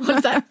sidan.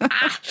 Och så här,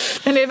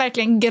 den är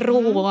verkligen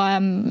grå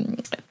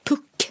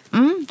puck.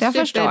 Jag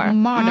förstår.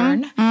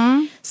 Modern.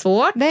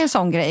 Svårt. Det är en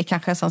sån grej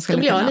kanske som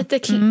skulle kunna.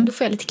 Då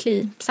får jag lite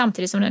kli.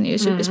 Samtidigt som den är ju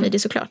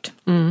supersmidig såklart.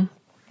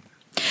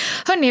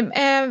 Hörrni,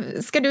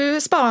 ska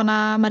du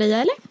spana Maria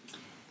eller?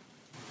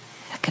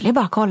 Jag kan ju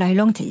bara kolla hur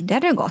lång tid det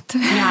har gått.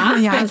 Ja.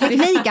 Jag är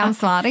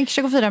teknikansvarig,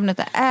 24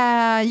 minuter.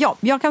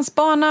 Jag kan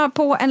spana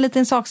på en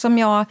liten sak som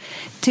jag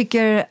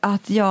tycker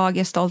att jag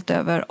är stolt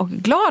över och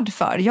glad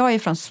för. Jag är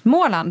från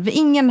Småland.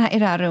 Ingen i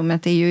det här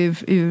rummet är ju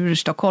ur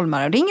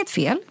stockholmare. Och det är inget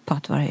fel på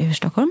att vara ur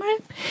stockholmare.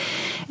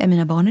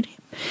 Mina barn är det.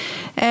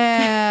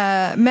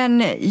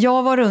 Men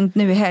jag var runt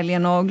nu i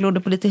helgen och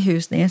glodde på lite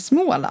hus nere i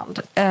Småland.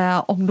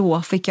 Och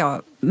då fick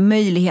jag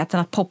möjligheten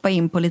att poppa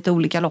in på lite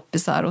olika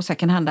loppisar och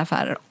second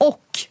hand-affärer.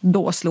 Och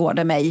då slår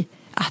det mig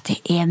att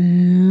det är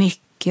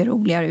mycket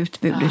roligare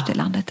utbud ute i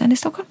landet än i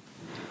Stockholm.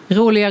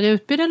 Roligare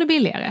utbud eller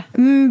billigare?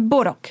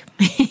 Både och.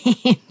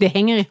 Det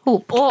hänger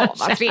ihop. Vad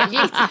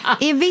trevligt.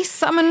 I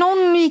vissa, men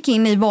någon gick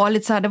in i var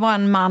lite så här, det var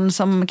en man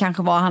som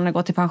kanske han hade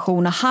gått i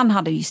pension och han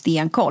hade ju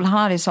stenkoll. Han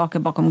hade ju saker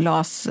bakom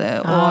glas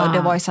och det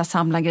var ju så här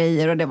samla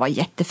grejer och det var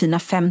jättefina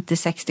 50,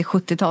 60,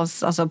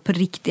 70-tals, alltså på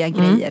riktiga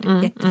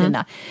grejer.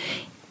 Jättefina.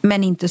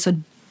 Men inte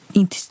så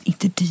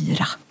inte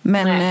dyra,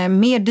 men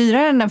mer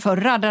dyrare än den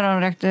förra där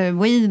de rökte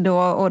weed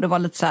och det var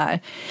lite så här,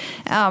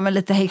 men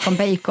lite hejkon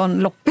bacon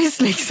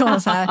loppis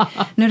liksom så här.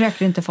 Nu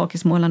röker inte folk i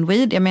Småland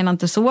weed, jag menar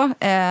inte så,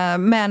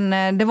 men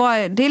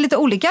det är lite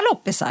olika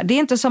loppisar. Det är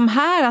inte som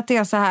här att det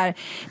är så här,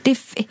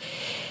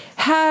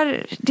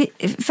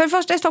 för det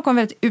första är Stockholm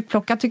väldigt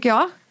utplockat tycker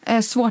jag.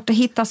 Svårt att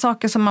hitta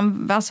saker som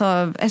man,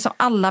 alltså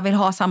alla vill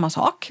ha samma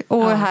sak.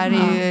 Och här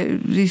är ju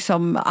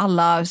liksom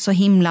alla så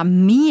himla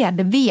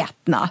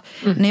medvetna.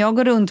 När jag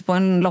går runt på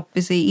en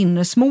loppis i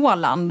inre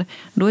Småland,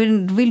 då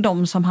vill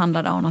de som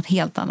handlar där något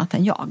helt annat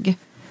än jag.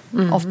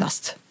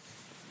 Oftast.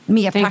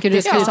 Mer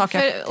praktiska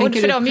saker.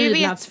 Tänker du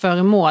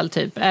prydnadsföremål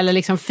typ? Eller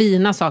liksom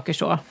fina saker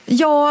så?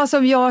 Ja, alltså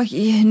jag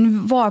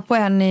var på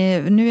en,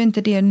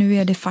 nu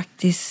är det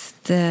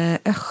faktiskt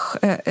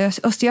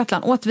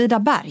Östergötland,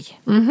 Åtvidaberg.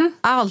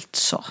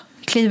 Alltså,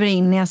 kliver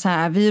in i en så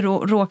här, vi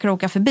råkar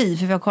åka förbi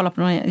för vi har kollat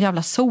på någon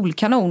jävla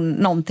solkanon,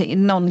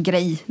 någon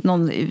grej,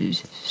 någon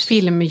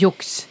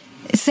filmjox.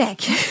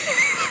 Säkert.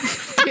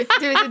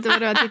 Du vet inte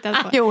vad du har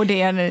tittat på. Jo,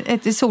 det är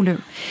ett solhus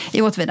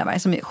i Åtvidaberg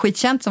som är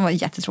skitkänt, som var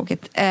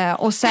jättetråkigt.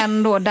 Och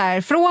sen då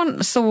därifrån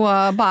så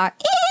bara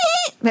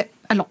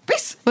en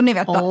loppis. Och ni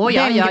vet bara,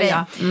 den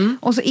grejen.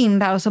 Och så in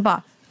där och så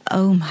bara,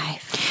 oh my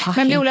fucking...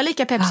 Men blir Ola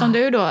lika pepp som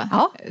du då?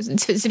 Ja.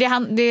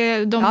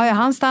 Så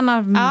han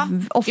stannar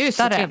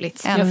oftare.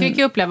 Trevligt. Jag fick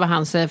ju uppleva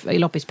hans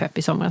loppispepp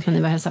i somras när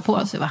ni var hälsa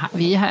på. Så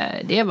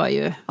det var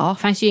ju...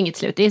 fanns ju inget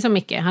slut. Det är så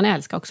mycket. Han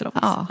älskar också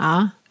loppis.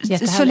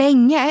 Så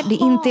länge det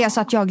inte är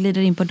så att jag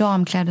glider in på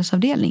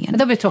damklädesavdelningen.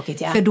 Det blir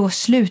tråkigt, För då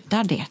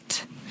slutar det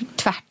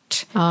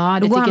tvärt. Ja,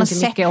 det tycker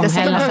inte mycket om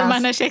heller.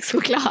 Man är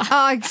kexchoklad.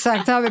 Ja,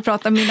 exakt. Det har vi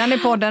pratat om innan i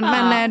podden.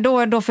 Men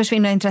då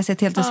försvinner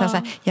intresset helt och säger så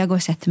här, jag går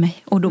och sätter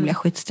mig. Och då blir jag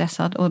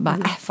skitstressad och bara,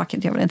 fuck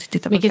it, jag vill inte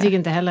titta på det. Vilket tycker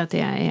inte heller att det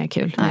är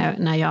kul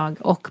när jag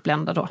och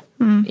Blenda då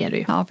är det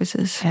ju. Ja,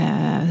 precis.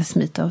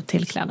 Smita och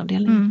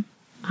tillklädavdelning.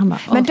 Han bara,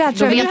 men där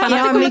tror jag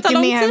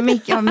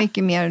har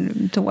mycket mer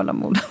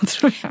tålamod,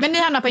 tror jag. Men ni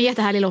hamnar på en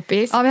jättehärlig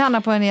loppis. Ja, vi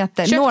hamnar på en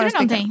Köpte du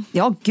någonting?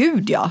 Ja,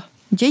 gud ja.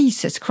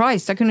 Jesus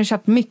Christ, jag kunde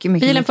köpt mycket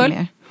Bilen full?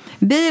 Mer.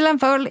 Bilen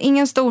full,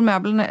 ingen stor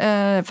möbel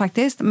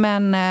faktiskt,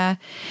 men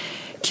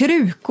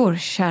krukor,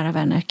 kära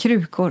vänner,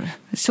 krukor.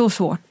 Så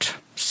svårt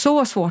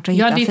att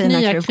hitta fina krukor. Ja, ditt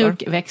nya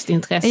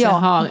krukväxtintresse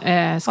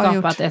har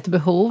skapat ett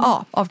behov.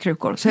 Ja, av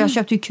krukor. Så jag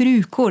köpte ju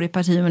krukor i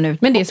parti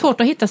minut. Men det är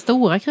svårt att hitta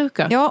stora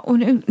krukor. Ja, och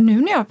nu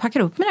när jag packar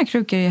upp mina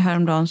krukor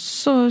häromdagen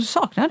så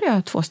saknade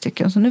jag 2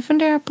 stycken. Så nu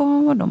funderar jag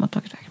på vad de har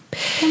tagit vägen.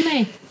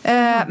 Nej.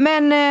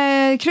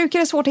 Men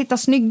krukor är svårt att hitta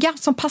snygga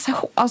som passar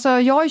ihop. Alltså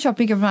jag har ju köpt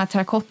mycket på de här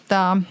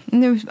terrakotta.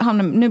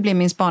 Nu blir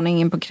min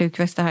spaning in på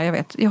krukväxter här. Jag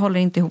vet, jag håller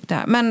inte ihop det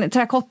här. Men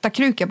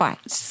terrakotta-krukor bara.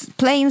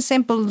 Plain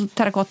simple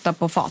terrakotta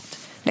på fat.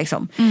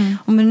 Liksom.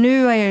 Men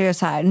nu är det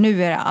så här,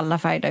 nu är det alla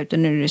färger ute,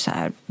 nu är det så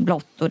här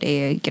blått och det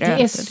är grönt.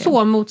 Det är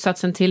så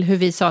motsatsen till hur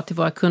vi sa till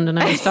våra kunder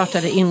när vi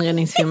startade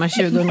inredningsfirma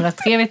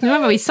 2003. Vet ni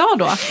vad vi sa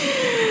då?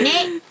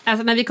 Nej.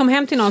 Alltså när vi kom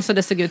hem till någon så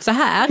det såg ut så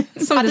här.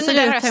 Som det såg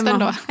ut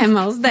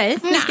hemma hos dig.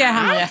 Nu ska jag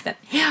hamna rösten.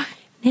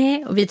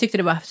 Nej, och vi tyckte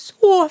det var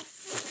så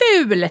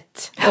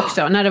fult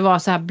också när det var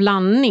så här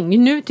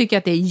blandning. Nu tycker jag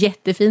att det är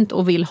jättefint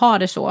och vill ha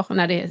det så.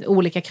 När det är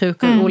olika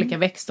krukor, olika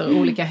växter,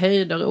 olika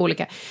höjder,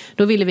 olika.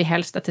 Då ville vi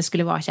helst att det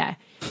skulle vara så här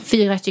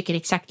 4 stycken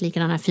exakt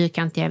likadana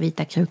fyrkantiga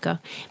vita krukor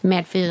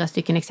med 4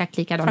 stycken exakt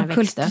likadana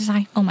växter.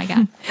 Oh my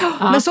god.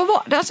 Ja. Men så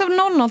var det, alltså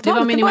 00-talet. Det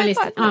var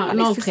minimalistiskt.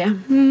 Ja, 03.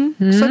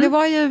 Så det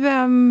var ju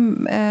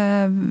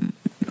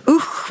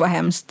usch vad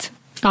hemskt.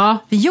 Ja.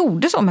 Vi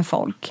gjorde så med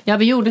folk. Ja,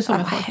 vi gjorde så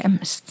med folk.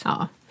 Hemskt.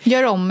 Ja.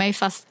 Gör om mig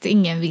fast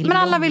ingen vill. Men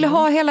alla ville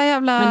ha hela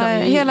jävla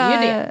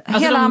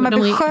hela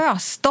Hammarby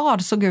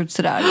sjöstad såg ut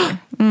sådär.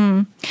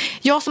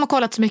 Jag som har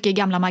kollat så mycket i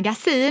gamla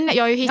magasin,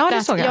 jag har ju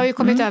hittat, jag har ju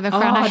kommit över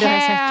Sköna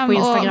Hem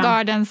och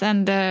Gardens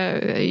and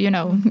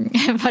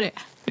vad det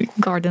är?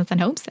 Gardens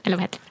and Homes eller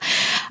vad heter det?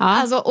 Ja.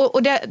 Alltså,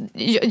 och det,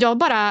 jag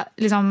bara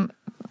liksom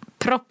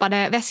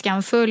proppade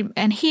väskan full,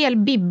 en hel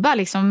bibba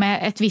liksom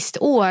med ett visst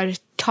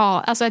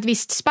alltså ett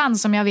visst spann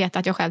som jag vet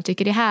att jag själv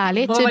tycker är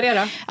härligt. Vad var det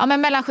då? Ja,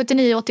 men mellan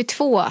 79 och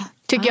 82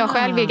 tycker jag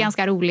själv är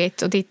ganska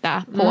roligt att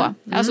titta på.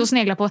 Alltså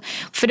snegla på.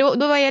 För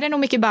då är det nog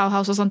mycket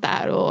Bauhaus och sånt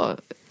där. Och,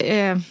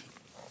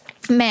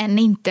 men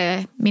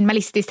inte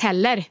minimalistiskt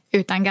heller.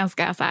 Utan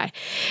ganska så här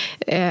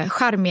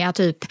charmiga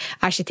typ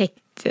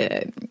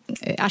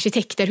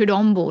arkitekter, hur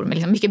de bor med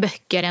liksom mycket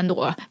böcker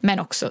ändå, men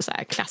också så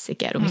här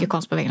klassiker och mycket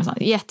konst på väggen och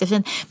sånt.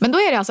 Jättefint. Men då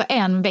är det alltså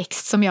en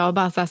växt som jag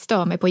bara så här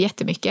stör mig på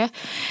jättemycket.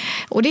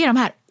 Och det är de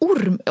här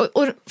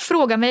och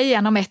fråga mig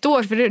igen om 1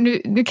 år, för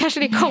nu kanske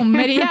det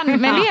kommer igen,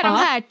 men det är de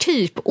här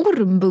typ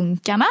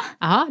ormbunkarna.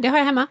 Ja, det har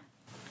jag hemma.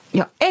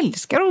 Jag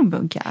älskar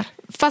ormbunkar.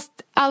 Fast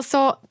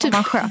alltså typ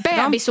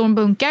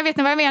bebisormbunkar, vet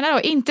ni vad jag menar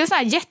då? Inte så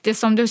här jätte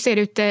som du ser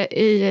ute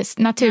i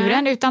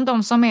naturen, utan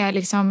de som är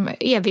liksom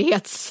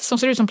som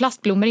ser ut som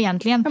plastblommor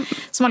egentligen.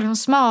 Som har liksom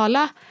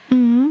smala.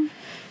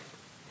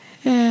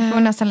 Jag får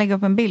nästan lägga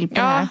upp en bild på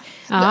det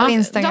här.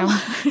 Instagram.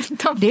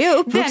 Det är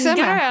uppvuxen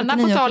den gröna,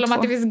 på tal om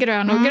att det finns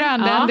grön och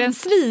grön, den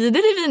svider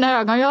i mina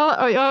ögon.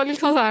 Jag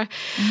liksom så här...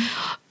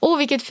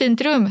 vilket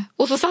fint rum.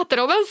 Och så satte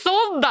de en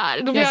sån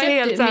där. Då blev jag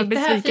helt så här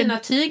besviken. Det här fina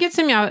tyget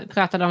som jag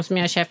pratade om, som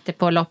jag köpte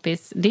på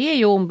loppis, det är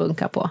ju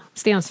ormbunkar på.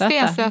 Stensöta.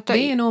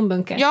 Det är en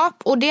ormbunke. Ja,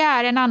 och det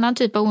är en annan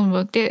typ av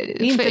ormbunk.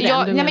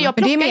 Jag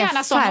plockar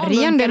gärna sån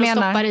ormbunker och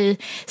stoppar i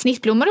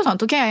snittblommor och sånt.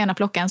 Då kan jag gärna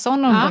plocka en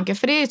sån ormbunke.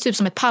 För det är typ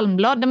som ett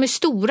palmblad. De är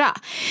stora.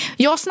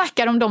 Jag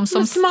snackar om de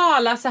som...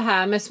 smala så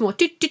här med små...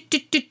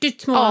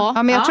 små.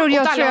 Ja, men jag tror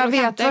jag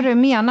vet vad du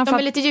menar. De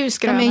är lite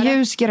ljusgröna. De är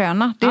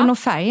ljusgröna. Det är nog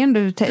färgen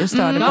du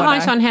störde på. Jag har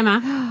en sån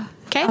hemma.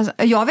 Okay. Alltså,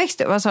 jag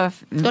växte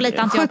då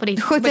litar inte jag på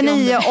ditt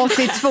 79,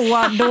 82,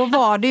 då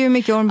var det ju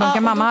mycket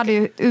ormbunkar. Mamma hade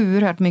ju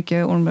oerhört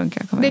mycket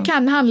ormbunkar. Det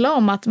kan handla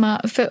om att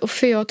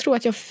för jag tror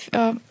att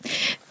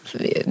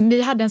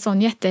vi hade en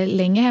sån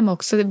jättelänge hemma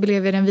också. Det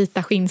blev den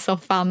vita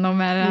skinnsoffan och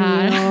med det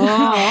här.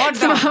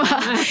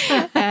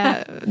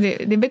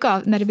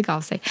 När det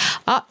begav sig.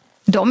 Ja.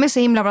 De är så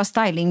himla bra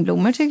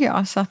stylingblommor tycker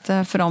jag. Så att,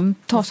 för de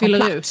tar så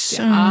plats.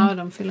 Ja,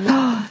 de fyller ut.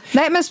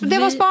 Nej, men det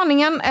var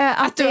spaningen.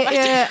 Att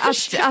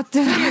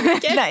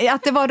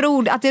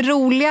det är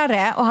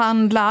roligare att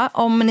handla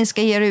om ni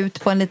ska ge er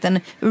ut på en liten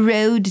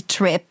road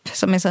trip.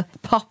 Som är så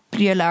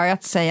popular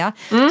att säga.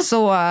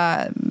 Så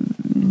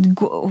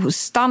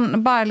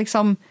bara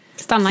liksom...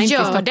 Stanna inte i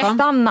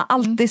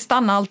Stockholm.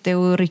 Stanna alltid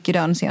och rycker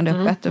dörren seende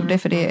öppet. Det är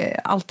för det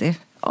är alltid...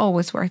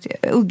 Always worth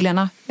it.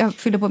 Ugglorna. Jag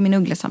fyller på min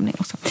ugglesamling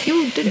också.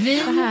 Vi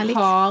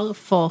har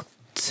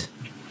fått...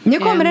 Nu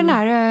kommer den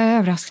här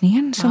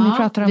överraskningen som vi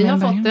pratar om. Vi har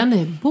fått en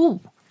ny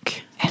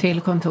bok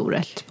till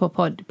kontoret på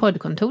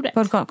poddkontoret.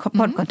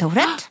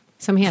 Poddkontoret.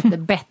 Som heter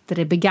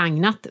Bättre,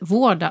 begagnat.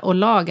 Vårda och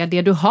laga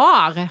det du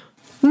har.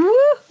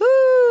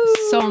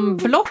 Som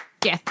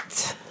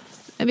Blocket.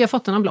 Vi har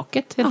fått den av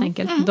Blocket helt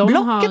enkelt.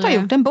 Blocket har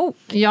gjort en bok.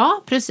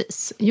 Ja,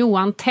 precis.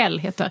 Johan Tell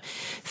heter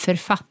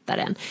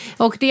författaren.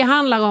 Och det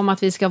handlar om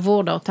att vi ska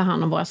vårda och ta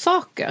hand om våra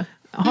saker.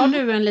 Har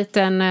du en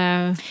liten...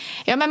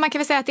 Ja, men man kan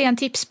väl säga att det är en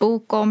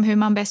tipsbok om hur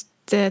man bäst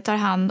tar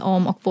hand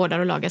om och vårdar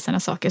och lagar sina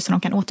saker så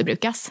de kan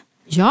återbrukas.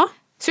 Ja.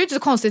 Så det är inte så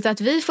konstigt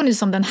att vi får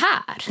nys om den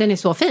här. Den är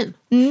så fin.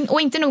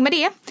 Och inte nog med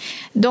det.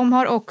 De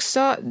har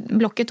också,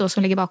 Blocket då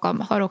som ligger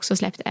bakom, har också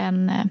släppt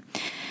en...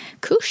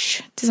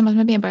 kurs tillsammans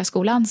med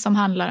Medborgarskolan som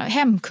handlar om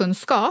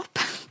hemkunskap.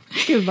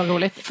 Gud vad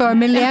roligt. För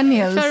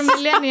millennials. För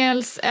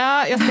millennials.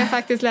 Ja, jag ska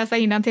faktiskt läsa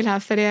innantill här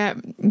för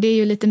det är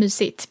ju lite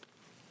mysigt.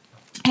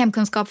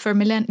 Hemkunskap för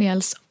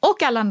millennials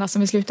och alla andra som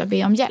vill sluta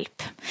be om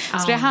hjälp.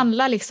 Så det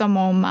handlar liksom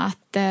om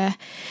att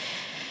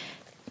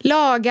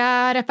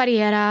laga,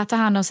 reparera, ta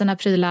hand om sina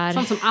prylar.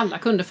 Sånt som alla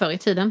kunde förr i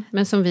tiden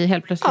men som vi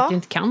helt plötsligt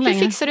inte kan längre.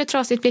 Hur fixar du ett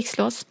trasigt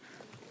blixtlås?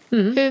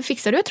 Hur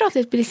fixar du ett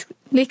trasigt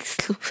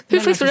blixtlås? Hur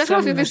fixar du ett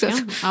trasigt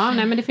blixtlås? Ja,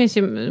 nej men det finns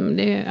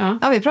ju...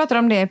 Ja, vi pratar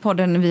om det i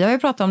podden. Vi har ju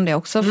pratat om det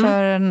också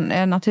för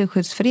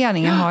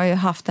Naturskyddsföreningen har ju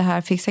haft det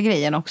här fixa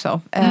grejen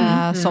också.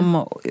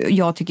 Som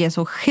jag tycker är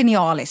så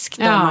genialiskt.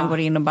 Där man går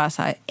in och bara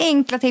så här,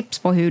 enkla tips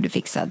på hur du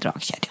fixar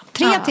dragkedjan.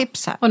 3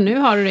 tips här. Och nu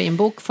har du det i en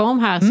bokform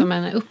här som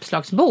en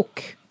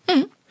uppslagsbok.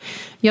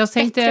 Jag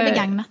tänkte, Bättre,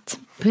 begagnat.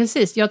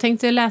 Precis, jag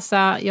tänkte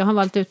läsa... Jag har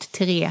valt ut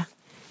 3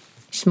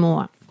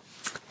 små...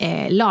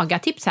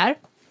 lagartips här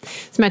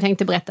som jag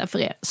tänkte berätta för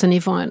er så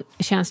ni får en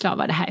känsla av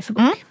vad det här är för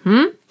bok.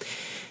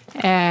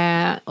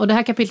 Och det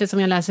här kapitlet som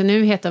jag läser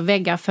nu heter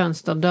Väggar,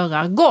 fönster,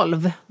 dörrar,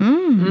 golv.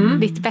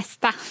 Ditt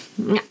bästa.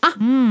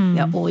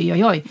 Ja,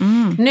 oj.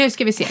 Nu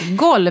ska vi se.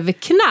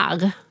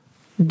 Golvknarr.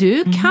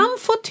 Du kan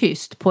få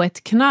tyst på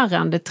ett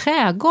knarrande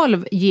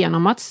trägolv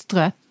genom att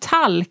strö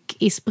talk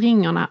i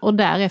springorna och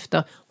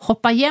därefter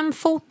hoppa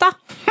jämfota.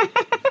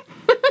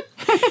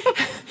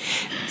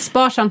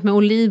 Sparsamt med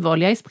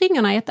olivolja i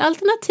springorna är ett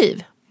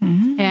alternativ.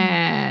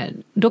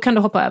 Då kan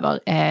du hoppa över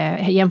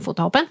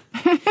jämfotahoppen.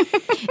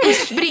 I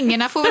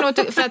springorna får vi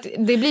nog, för att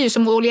det blir ju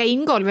som att olja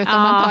in golvet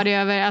om man tar det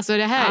över. Alltså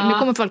det här, nu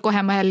kommer folk gå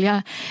hem och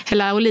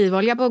hälla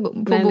olivolja på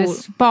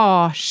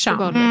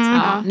sparsamt.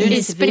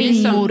 I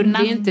springorna.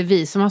 Det är inte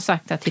vi som har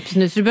sagt det här tipset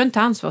nu, så du behöver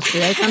inte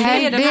ansvarsfria. Utan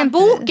det är den här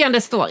boken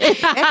det står i.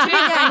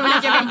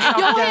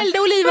 Jag hällde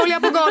olivolja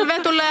på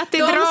golvet och lät det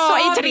dra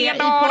i 3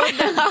 dagar.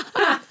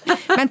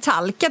 Men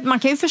talket, man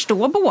kan ju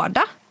förstå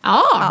båda.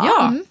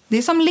 Ja. Det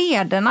är som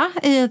lederna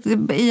i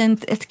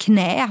ett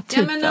knä typ.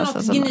 Ja, men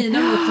något gnida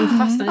mot som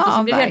fastnar inte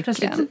så blir det helt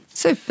plötsligt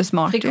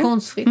supersmart.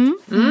 Friktionsfritt.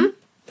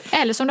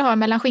 Eller som du har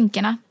mellan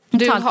skinkorna.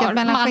 Talket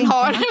mellan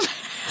skinkorna.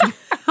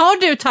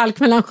 Har du talk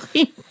mellan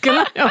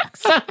skinkorna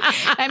också?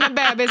 Nej, men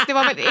bebis, det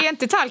var väl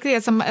inte talk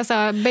det som alltså,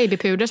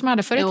 babypuder som man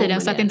hade förr i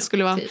tiden, så att det inte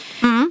skulle vara...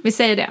 Vi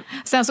säger det.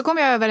 Sen så kom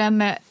jag över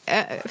en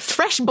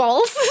Fresh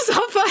Balls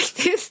som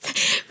faktiskt,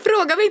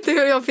 fråga mig inte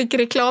hur jag fick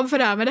reklam för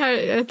det här, men det här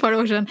är ett par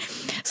år sedan,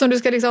 som du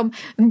ska liksom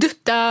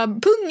dutta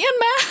pungen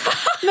med.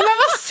 Men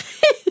vad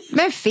säger?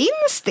 Men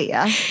finns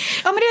det?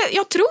 Ja, men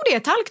jag tror det är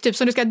talk typ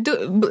som du ska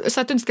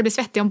så att du inte ska bli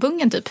svettig om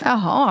pungen typ.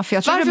 Jaha, för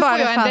jag tror varför bara får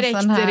jag en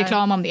direkt här...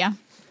 reklam om det?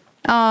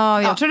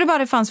 Ja, jag trodde bara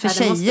det fanns för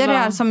tjejer det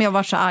här som jag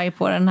var så arg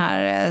på, den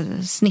här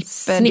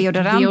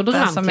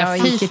snippdeodoranten som jag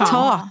gick i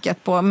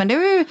taket på. Men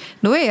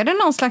då är det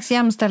någon slags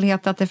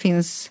jämställdhet att det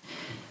finns...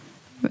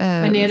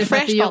 Men är det för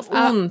att det gör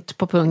ont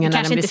på pungen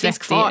när den blir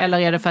svettig? Eller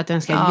är det för att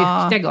den ska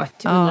lukta gott?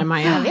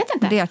 Jag vet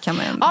inte. Det kan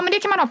man ja, men det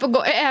kan man ha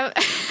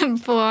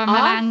på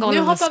mellan golvspringorna. Nu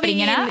hoppar vi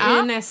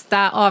in i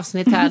nästa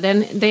avsnitt här.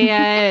 Det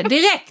är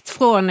direkt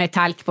från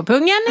talk på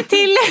pungen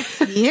till...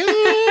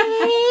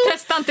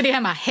 Testa inte det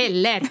hemma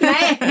heller.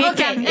 Nej, jag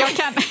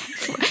kan...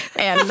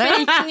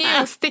 Eller? Fake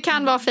news. Det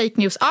kan vara fake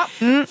news. Ja.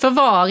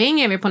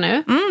 Förvaring är vi på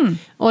nu.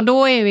 Och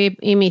då är vi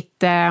i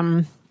mitt...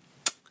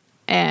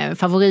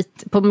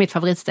 på mitt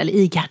favoritställe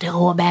i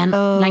garderoben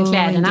bland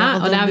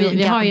kläderna. Och där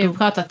vi har ju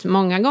pratat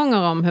många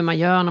gånger om hur man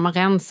gör när man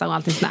rensar och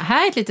allting sådär.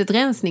 Här är ett litet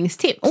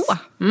rensningstips.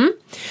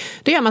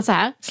 Då gör man så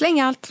här.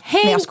 Släng allt.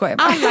 Häng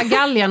alla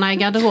galgarna i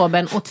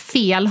garderoben åt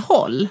fel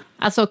håll.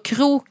 Alltså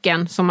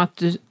kroken som att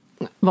du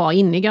var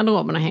inne i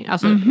garderoben och häng.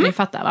 Alltså ni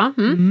fattar va?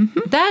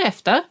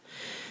 Därefter,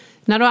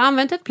 när du har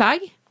använt ett plagg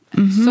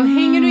så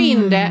hänger du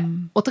in det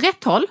åt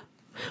rätt håll.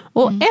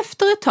 Och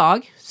efter ett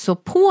tag så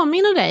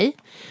påminner dig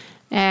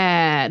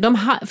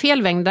de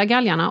felvängda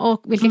galgarna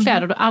och vilka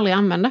kläder du aldrig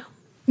använder.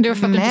 Det är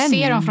för att du inte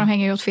ser dem för de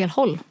hänger ju åt fel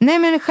håll. Nej,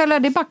 men själva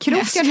det är bara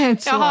kroken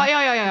ut så.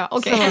 Ja,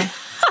 okej.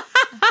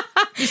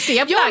 Du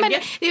ser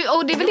plagget.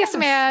 Och det är väl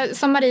det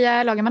som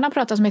Maria Lagerman har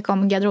pratat så mycket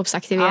om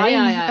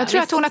garderobsaktivering. Jag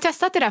tror att hon har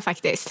testat det där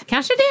faktiskt.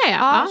 Kanske det,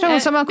 ja.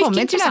 Som har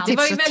kommit till det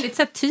var ju väldigt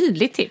så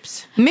tydligt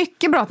tips.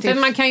 Mycket bra tips. För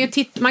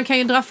man kan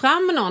ju dra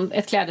fram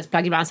ett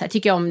klädesplagg ibland så här,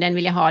 tycker jag om den,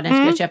 vill jag ha den,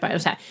 ska jag köpa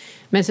och så här.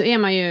 Men så är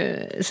man ju...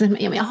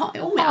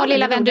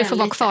 lilla vän, du får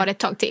vara kvar ett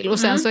tag till. Och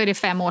sen så är det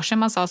 5 år sedan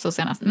man sa så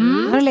senast.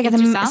 Sen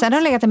har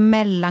den legat i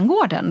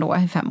mellangården då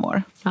i 5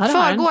 år. Ja,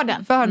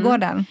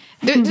 Förgården.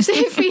 Du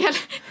säger fel.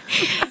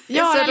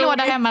 Jag har en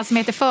låda hemma som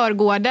heter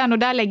Förgården. Och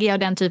där lägger jag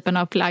den typen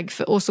av plagg.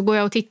 Och så går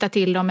jag och tittar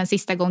till dem en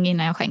sista gång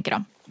innan jag skänker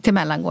dem. Till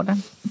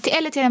mellangården?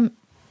 Eller till en...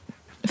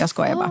 Jag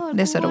skojar bara,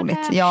 det är så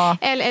roligt. Ja.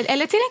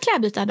 Eller till en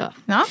klädbyta då.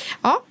 Ja.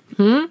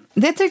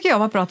 Det tycker jag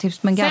var bra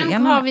tips med galgarna.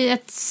 Sen har vi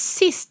ett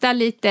sista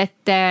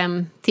litet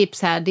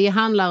tips här. Det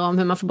handlar om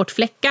hur man får bort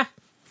fläckar.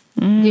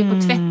 Det är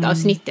på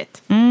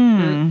tvättavsnittet.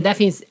 Där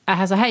finns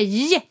alltså här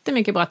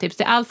jättemycket bra tips.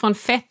 Det är allt från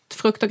fett,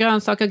 frukt och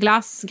grönsaker,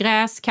 glass,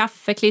 gräs,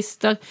 kaffe,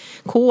 klister,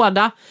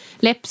 kåda,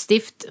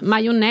 läppstift,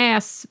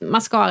 majonnäs,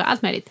 mascara,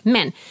 allt möjligt.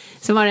 Men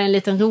så var det en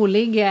liten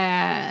rolig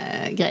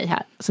grej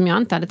här som jag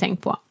inte hade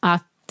tänkt på.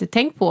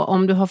 Tänk på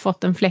om du har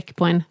fått en fläck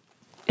på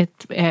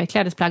ett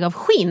klädesplagg av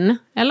skinn.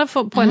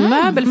 Eller på en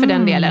möbel för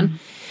den delen.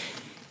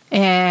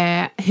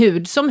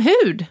 Hud som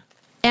hud.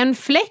 En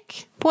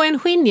fläck på en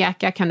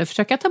skinnjacka kan du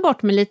försöka ta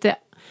bort med lite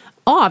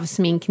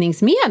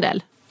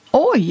avsminkningsmedel.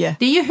 Oj!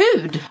 Det är ju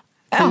hud.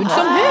 Hud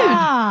som hud.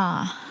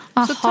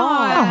 Så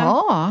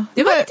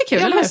det var lite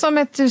kul. Det som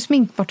ett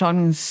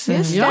sminkborttagnings...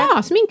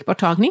 Ja,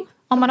 sminkborttagning.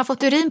 Om man har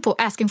fått urin på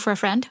asking for a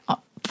friend.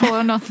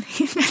 På något...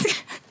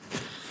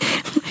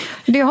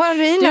 Du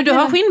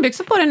har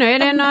skinnbyxor på dig nu. Är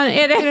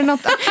det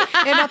något akut?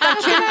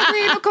 Jag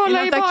går in och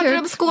kollar i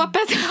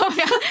badrumsskåpet.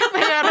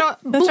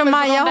 Jag tror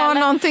Maja har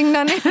någonting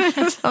där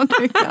nere som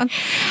du kan.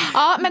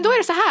 Ja, men då är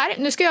det så här.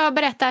 Nu ska jag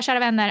berätta, kära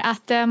vänner,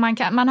 att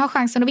man har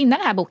chansen att vinna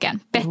den här boken.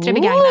 Bättre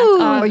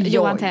begagnat av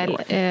Johan Tell,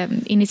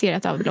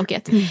 initierat av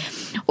Blocket.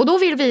 Och då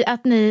vill vi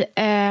att ni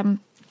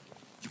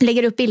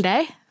lägger upp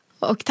bilder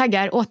och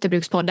taggar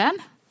Återbrukspodden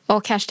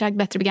och hashtag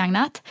Bättre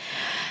begagnat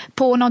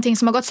på någonting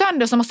som har gått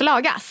sönder som måste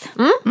lagas.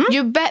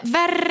 Ju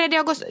värre det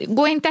har gått,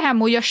 gå inte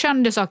hem och gör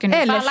sönder saker nu.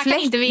 Eller alla kan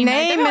inte vinna.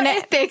 Nej, men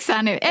ett ex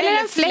här nu. Eller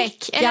en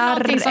fläck. Eller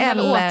någonting som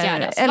behöver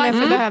åtgärdas.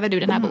 Varför behöver du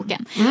den här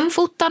boken?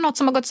 Fota något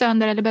som har gått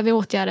sönder eller behöver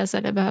åtgärdas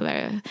eller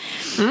behöver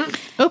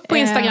upp på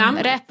Instagram.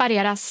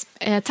 Repareras.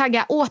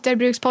 Tagga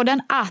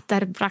Återbrukspodden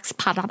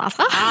Återbrukspodden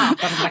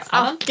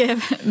och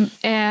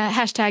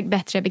hashtag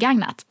Bättre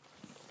begagnat.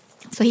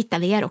 Så hittar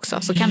vi er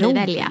också, så kan vi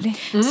välja.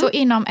 Så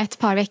inom ett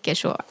par veckor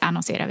så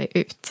annonserar vi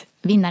ut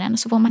vinnaren.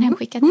 Så får man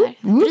hemskickat här.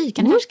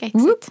 Rykande färska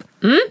exet.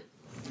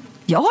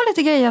 Jag har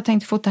lite grejer jag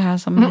tänkte fota här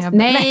som jag...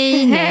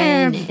 Nej.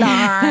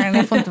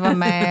 Jag får inte vara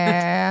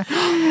med.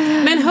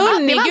 Men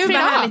hörni, gud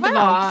vad härligt det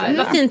var.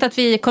 Vad fint att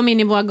vi kom in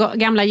i våra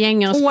gamla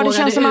gänger och spårade det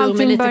känns som ur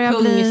med lite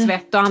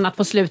pungsvett och annat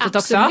på slutet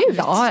också.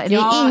 Ja, det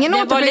är ingen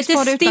det var lite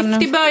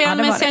stift i början,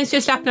 men sen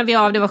så slappnade vi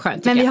av. Det var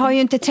skönt. Men vi har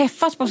ju inte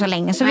träffats på så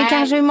länge, så vi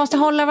kanske måste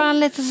hålla varandra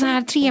lite så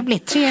här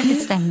trevligt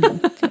stämning.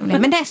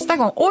 Men nästa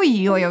gång,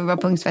 oj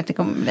vad pungsvett det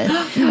kommer bli.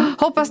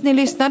 Hoppas ni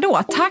lyssnar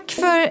då. Tack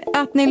för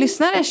att ni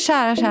lyssnade,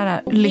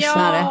 kära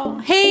lyssnare.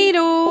 Hej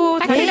då!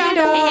 Hej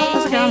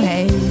då!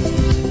 Hej.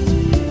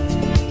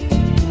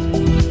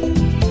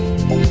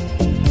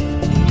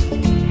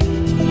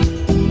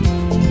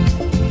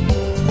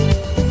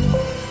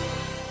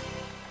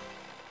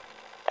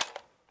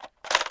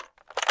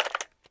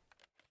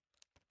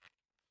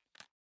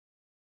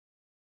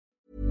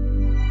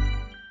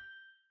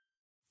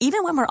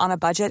 Even when we're on a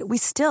budget, we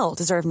still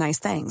deserve nice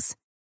things.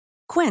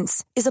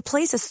 Quince is a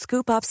place to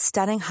scoop up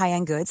stunning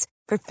high-end goods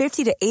for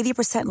 50 to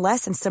 80%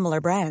 less than similar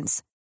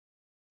brands.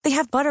 They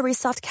have buttery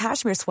soft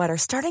cashmere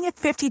sweaters starting at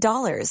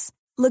 $50,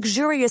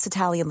 luxurious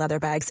Italian leather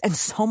bags, and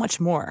so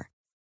much more.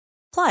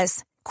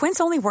 Plus, Quince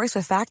only works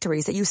with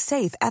factories that use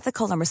safe,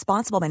 ethical, and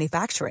responsible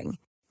manufacturing.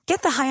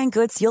 Get the high-end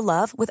goods you'll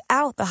love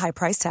without the high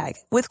price tag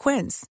with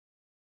Quince.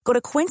 Go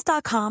to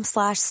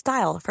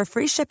quince.com/style for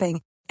free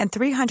shipping and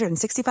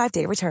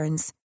 365-day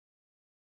returns.